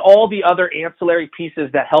 look at all the other ancillary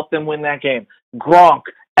pieces that helped them win that game. Gronk,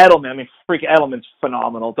 Edelman. I mean, freaking Edelman's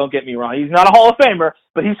phenomenal. Don't get me wrong. He's not a Hall of Famer,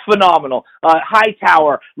 but he's phenomenal.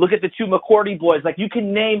 Hightower. Look at the two McCourty boys. Like, you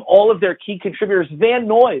can name all of their key contributors. Van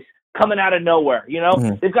Noy coming out of nowhere. You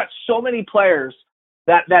know, they've got so many players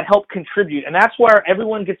that help contribute, and that's where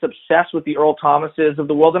everyone gets obsessed with the Earl Thomases of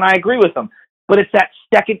the world, and I agree with them. But it's that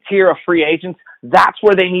second tier of free agents. That's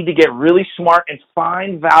where they need to get really smart and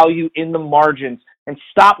find value in the margins and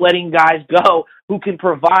stop letting guys go who can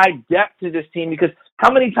provide depth to this team. Because how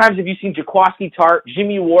many times have you seen Jaquiski Tartt,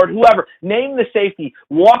 Jimmy Ward, whoever, name the safety,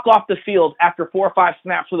 walk off the field after 4 or 5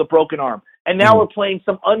 snaps with a broken arm? And now we're playing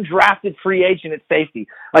some undrafted free agent at safety.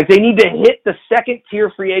 Like, they need to hit the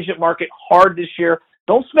second-tier free agent market hard this year.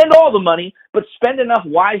 Don't spend all the money, but spend enough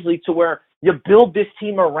wisely to where you build this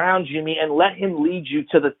team around Jimmy and let him lead you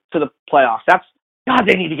to the playoffs. God,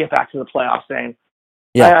 they need to get back to the playoffs, Zane.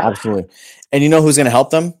 Yeah, absolutely. And you know who's going to help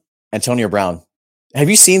them? Antonio Brown. Have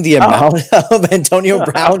you seen the amount of Antonio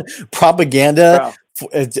Brown propaganda,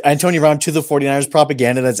 Antonio Brown to the 49ers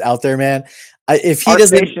propaganda that's out there, man? If he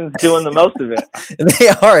doesn't, station's doing the most of it. They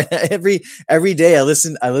are. Every day I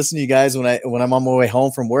listen to you guys when I'm on my way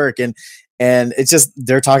home from work, and it's just,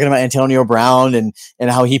 they're talking about Antonio Brown and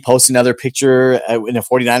how he posted another picture in a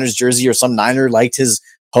 49ers jersey, or some Niner liked his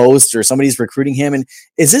post, or somebody's recruiting him. And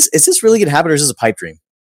is this really going to happen, or is this a pipe dream?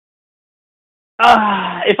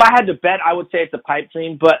 If I had to bet, I would say it's a pipe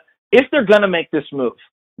dream. But if they're going to make this move,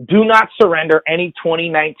 do not surrender any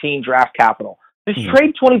 2019 draft capital. Just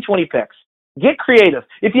trade 2020 picks. Get creative.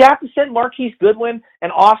 If you have to send Marquise Goodwin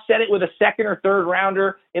and offset it with a second or third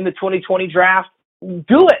rounder in the 2020 draft,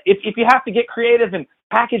 do it. If you have to get creative and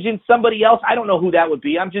package in somebody else, I don't know who that would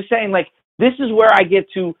be. I'm just saying, like, this is where I get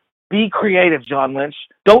to be creative, John Lynch.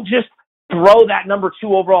 Don't just throw that number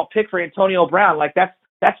 2 overall pick for Antonio Brown. Like,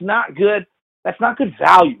 that's not good. That's not good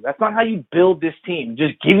value. That's not how you build this team.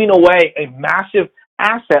 Just giving away a massive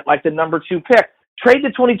asset like the number 2 pick. Trade the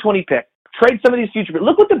 2020 pick. Trade some of these future picks.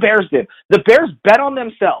 Look what the Bears did. The Bears bet on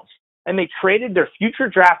themselves, and they traded their future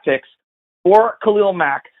draft picks for Khalil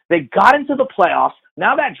Mack. They got into the playoffs.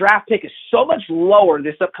 Now that draft pick is so much lower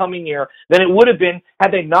this upcoming year than it would have been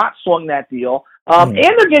had they not swung that deal. And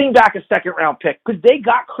they're getting back a second-round pick because they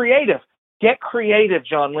got creative. Get creative,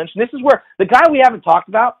 John Lynch. And this is where the guy we haven't talked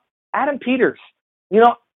about, Adam Peters. You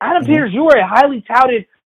know, Adam Peters, you were a highly touted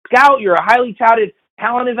scout. You're a highly touted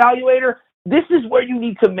talent evaluator. This is where you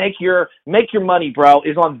need to make your money, bro,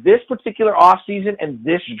 is on this particular offseason and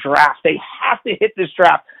this draft. They have to hit this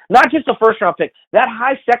draft. Not just a first-round pick. That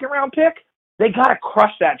high second-round pick, they got to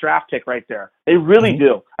crush that draft pick right there. They really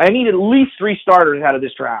do. I need at least 3 starters out of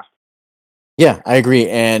this draft. Yeah, I agree.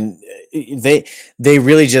 And they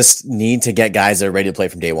really just need to get guys that are ready to play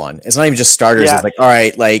from day one. It's not even just starters. Yeah. It's like, all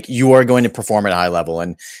right, like, you are going to perform at a high level.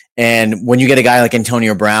 And when you get a guy like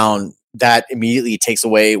Antonio Brown, that immediately takes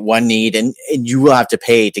away one need, and you will have to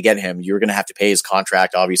pay to get him. You're going to have to pay his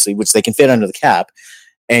contract, obviously, which they can fit under the cap,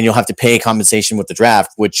 and you'll have to pay compensation with the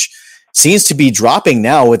draft, which seems to be dropping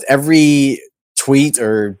now with every tweet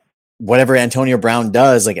or whatever Antonio Brown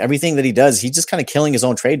does. Like, everything that he does, he's just kind of killing his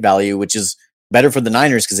own trade value, which is better for the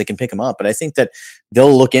Niners because they can pick him up. But I think that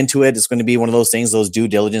they'll look into it. It's going to be one of those things, those due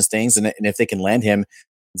diligence things, and if they can land him,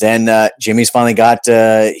 then Jimmy's finally got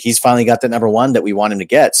that number 1 that we want him to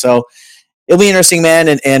get. So it'll be interesting,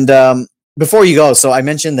 man. And before you go, so I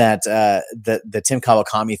mentioned that the Tim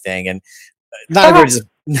Kawakami thing, and not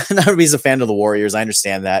everybody's a fan of the Warriors. I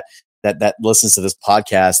understand that listens to this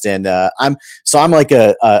podcast, and I'm like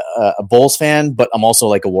a Bulls fan, but I'm also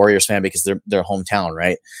like a Warriors fan because they're hometown,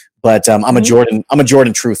 right? But I'm a Jordan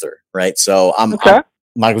truther, right? So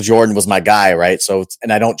Michael Jordan was my guy, right? So,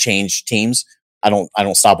 and I don't change teams. I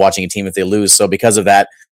don't stop watching a team if they lose. So because of that,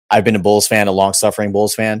 I've been a Bulls fan, a long-suffering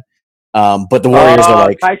Bulls fan. But the Warriors are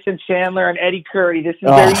like Tyson Chandler and Eddie Curry. This is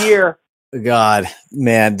their year. God,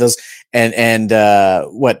 man, those and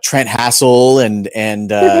what Trent Hassel and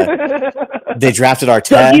they drafted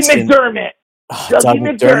Artest. Dougie McDermott.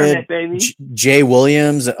 Dougie McDermott, baby. Jay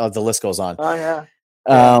Williams. The list goes on. Oh yeah.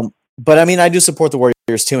 But I mean, I do support the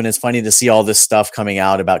Warriors too, and it's funny to see all this stuff coming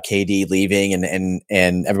out about KD leaving,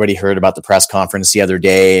 and everybody heard about the press conference the other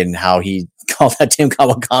day and how he called that Tim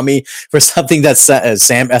Kawakami for something that's not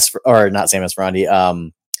Sam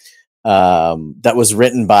Esferanti, that was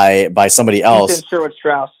written by somebody else.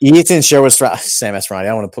 Ethan Sherwood Strauss. Sam Esferanti. I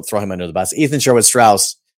don't want to throw him under the bus. Ethan Sherwood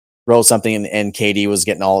Strauss wrote something and KD was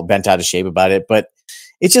getting all bent out of shape about it. But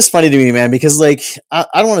it's just funny to me, man, because like I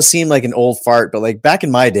don't want to seem like an old fart, but like back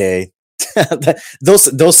in my day, those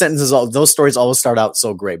sentences, those stories always start out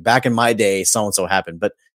so great. Back in my day, so and so happened.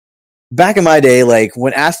 But back in my day, like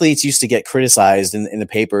when athletes used to get criticized in the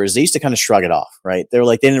papers, they used to kind of shrug it off, right? They were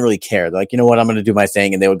like, they didn't really care. They're like, you know what, I'm going to do my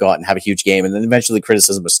thing. And they would go out and have a huge game. And then eventually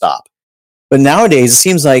criticism would stop. But nowadays, it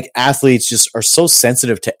seems like athletes just are so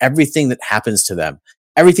sensitive to everything that happens to them,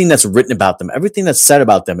 everything that's written about them, everything that's said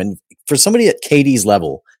about them. And for somebody at KD's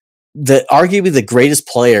level, arguably the greatest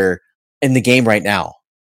player in the game right now,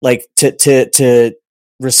 like to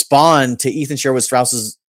respond to Ethan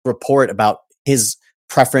Sherwood-Strauss's report about his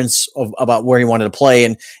preference about where he wanted to play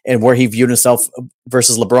and where he viewed himself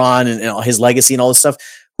versus LeBron and his legacy and all this stuff.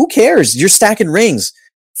 Who cares? You're stacking rings.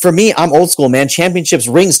 For me, I'm old school, man. Championships,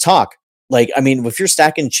 rings talk. Like, I mean, if you're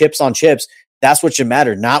stacking chips on chips, that's what should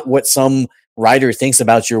matter, not what some writer thinks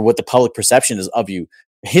about you or what the public perception is of you.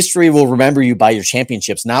 History will remember you by your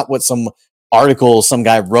championships, not what some article some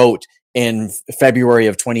guy wrote in February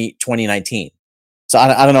of 2019. So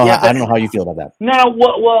I don't know. I don't know how you feel about that. No,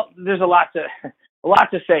 well, there's a lot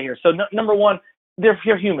to say here. So number one, they're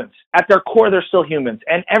humans. At their core, they're still humans,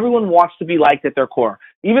 and everyone wants to be liked at their core.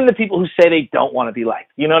 Even the people who say they don't want to be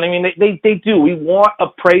liked. You know what I mean? They do. We want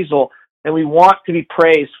appraisal. And we want to be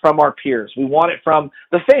praised from our peers. We want it from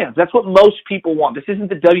the fans. That's what most people want. This isn't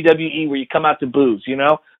the WWE where you come out to booze, you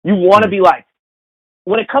know? You want to be liked.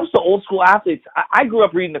 When it comes to old school athletes, I grew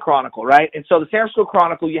up reading the Chronicle, right? And so the San Francisco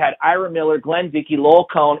Chronicle, you had Ira Miller, Glenn Dickey, Lowell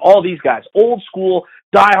Cohn, all these guys, old school,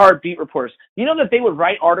 diehard beat reporters. You know that they would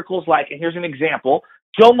write articles like, and here's an example,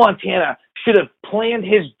 Joe Montana should have planned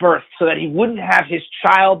his birth so that he wouldn't have his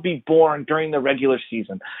child be born during the regular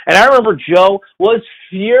season. And I remember Joe was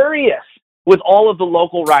furious with all of the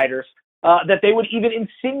local writers that they would even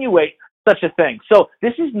insinuate such a thing. So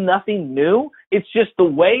this is nothing new. It's just the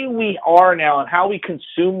way we are now and how we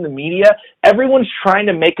consume the media. Everyone's trying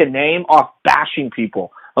to make a name off bashing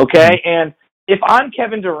people, okay? And if I'm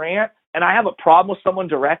Kevin Durant and I have a problem with someone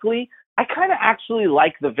directly, I kind of actually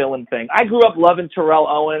like the villain thing. I grew up loving Terrell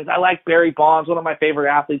Owens. I like Barry Bonds, one of my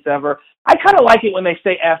favorite athletes ever. I kind of like it when they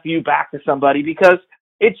say F you back to somebody because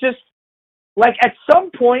it's just like at some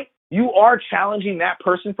point, you are challenging that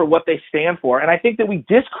person for what they stand for. And I think that we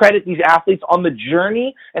discredit these athletes on the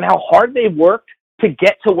journey and how hard they've worked to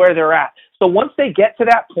get to where they're at. So once they get to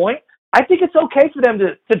that point, I think it's okay for them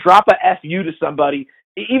to drop a FU to somebody,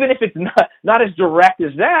 even if it's not as direct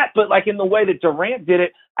as that, but like in the way that Durant did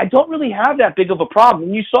it, I don't really have that big of a problem.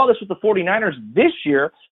 And you saw this with the 49ers this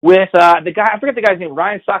year with the guy, I forget the guy's name,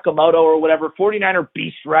 Ryan Sakamoto or whatever, 49er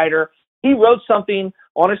beast writer. He wrote something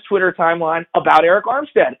on his Twitter timeline about Eric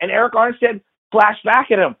Armstead, and Eric Armstead flashed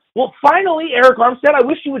back at him. Well, finally, Eric Armstead, I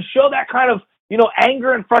wish you would show that kind of,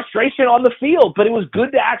 anger and frustration on the field, but it was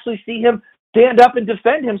good to actually see him stand up and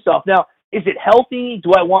defend himself. Now, is it healthy?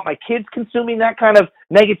 Do I want my kids consuming that kind of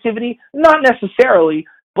negativity? Not necessarily,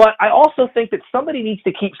 but I also think that somebody needs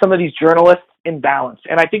to keep some of these journalists in balance,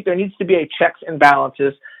 and I think there needs to be a checks and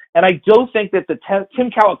balances, and I do think that the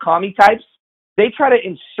Tim Kawakami types, they try to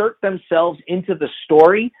insert themselves into the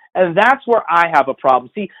story, and that's where I have a problem.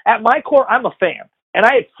 See, at my core, I'm a fan, and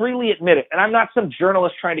I freely admit it, and I'm not some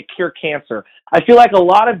journalist trying to cure cancer. I feel like a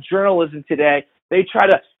lot of journalism today, they try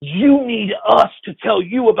to, you need us to tell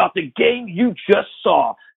you about the game you just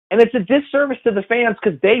saw. And it's a disservice to the fans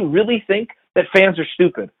because they really think that fans are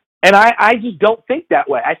stupid. And I just don't think that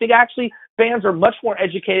way. I think actually fans are much more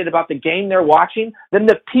educated about the game they're watching than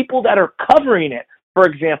the people that are covering it. For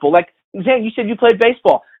example, like, Zan, you said you played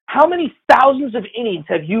baseball. How many thousands of innings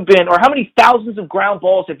have you been, or how many thousands of ground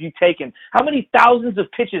balls have you taken? How many thousands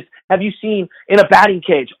of pitches have you seen in a batting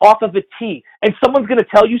cage, off of a tee? And someone's going to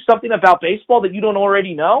tell you something about baseball that you don't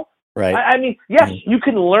already know? Right. I mean, yes, you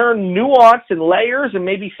can learn nuance and layers and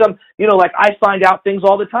maybe some, like I find out things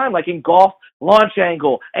all the time, like in golf, launch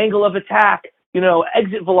angle, angle of attack,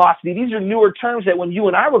 exit velocity. These are newer terms that when you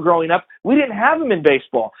and I were growing up, we didn't have them in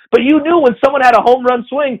baseball. But you knew when someone had a home run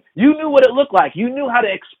swing, you knew what it looked like. You knew how to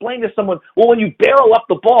explain to someone, well, when you barrel up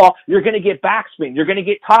the ball, you're going to get backspin. You're going to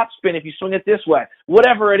get topspin if you swing it this way,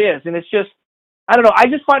 whatever it is. And it's just, I don't know. I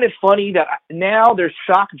just find it funny that now there's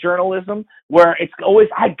shock journalism where it's always,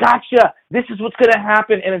 I gotcha. This is what's going to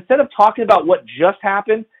happen. And instead of talking about what just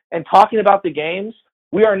happened and talking about the games,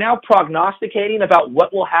 we are now prognosticating about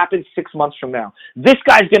what will happen 6 months from now. This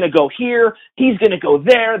guy's going to go here. He's going to go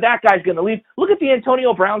there. That guy's going to leave. Look at the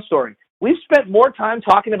Antonio Brown story. We've spent more time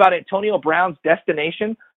talking about Antonio Brown's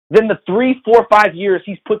destination than the 3, 4, 5 years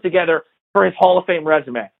he's put together for his Hall of Fame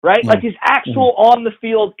resume, right? Like his actual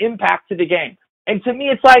on-the-field impact to the game. And to me,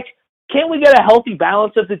 it's like, Can't we get a healthy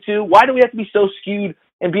balance of the two? Why do we have to be so skewed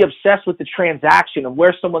and be obsessed with the transaction of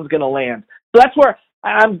where someone's going to land? So that's where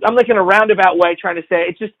I'm like in a roundabout way trying to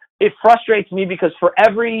say it frustrates me, because for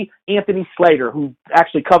every Anthony Slater who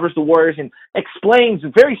actually covers the Warriors and explains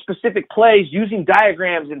very specific plays using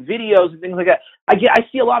diagrams and videos and things like that, I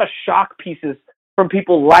see a lot of shock pieces from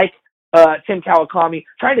people like Tim Kawakami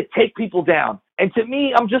trying to take people down. And to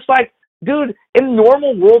me, I'm just like, dude, in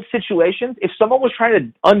normal world situations, if someone was trying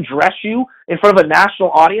to undress you in front of a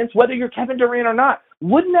national audience, whether you're Kevin Durant or not,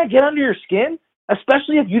 wouldn't that get under your skin?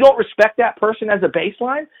 Especially if you don't respect that person as a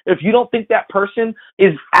baseline, if you don't think that person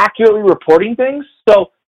is accurately reporting things.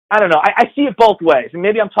 So, I don't know. I see it both ways. And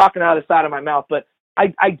maybe I'm talking out of the side of my mouth, but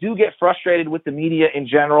I do get frustrated with the media in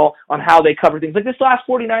general on how they cover things. Like this last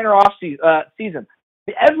 49er season.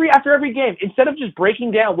 After every game, instead of just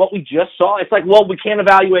breaking down what we just saw, it's like, well, we can't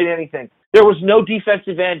evaluate anything. There was no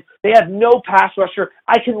defensive end. They had no pass rusher.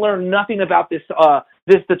 I can learn nothing about the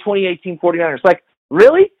 2018 49ers. Like,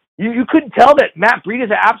 really? You couldn't tell that Matt Breida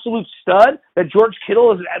is an absolute stud, that George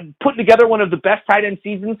Kittle is putting together one of the best tight end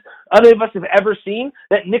seasons any of us have ever seen,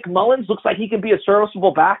 that Nick Mullins looks like he can be a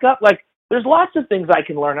serviceable backup? Like, there's lots of things I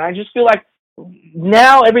can learn. And I just feel like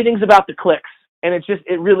now everything's about the clicks. And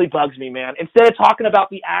it really bugs me, man. Instead of talking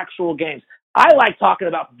about the actual games, I like talking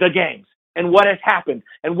about the games and what has happened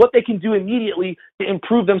and what they can do immediately to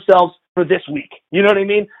improve themselves for this week. You know what I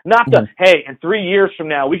mean? Not hey, in 3 years from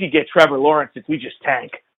now, we could get Trevor Lawrence if we just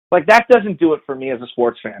tank. Like, that doesn't do it for me as a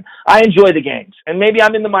sports fan. I enjoy the games. And maybe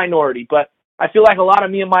I'm in the minority, but I feel like a lot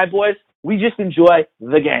of me and my boys, we just enjoy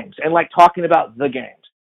the games and like talking about the games.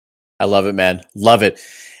 I love it, man. Love it.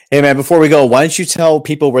 Hey, man, before we go, why don't you tell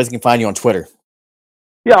people where they can find you on Twitter?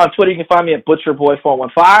 Yeah, on Twitter, you can find me at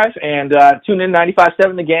ButcherBoy415 and tune in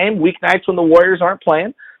 95.7 The Game, weeknights when the Warriors aren't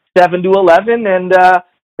playing, 7 to 11. And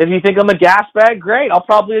if you think I'm a gas bag, great. I'll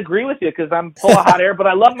probably agree with you because I'm full of hot air, but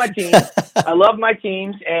I love my team. I love my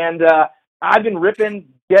teams, and I've been ripping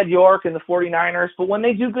Jed York and the 49ers, but when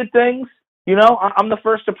they do good things, you know, I'm the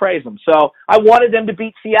first to praise them. So I wanted them to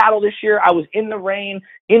beat Seattle this year. I was in the rain,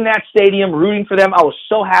 in that stadium, rooting for them. I was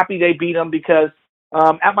so happy they beat them because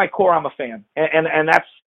at my core, I'm a fan. And that's,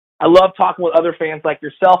 I love talking with other fans like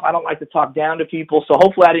yourself. I don't like to talk down to people, so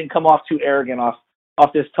hopefully I didn't come off too arrogant off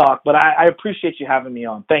this talk, but I appreciate you having me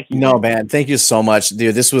on. Thank you. No, man. Thank you so much,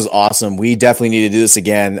 dude. This was awesome. We definitely need to do this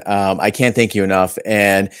again. I can't thank you enough.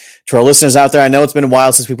 And to our listeners out there, I know it's been a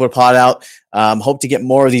while since we put a pod out. Hope to get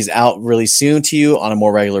more of these out really soon to you on a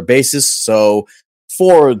more regular basis. So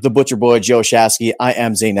for the Butcher Boy, Joe Shasky, I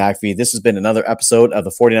am Zane Nagby. This has been another episode of the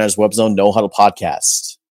 49ers Web Zone No Huddle podcast.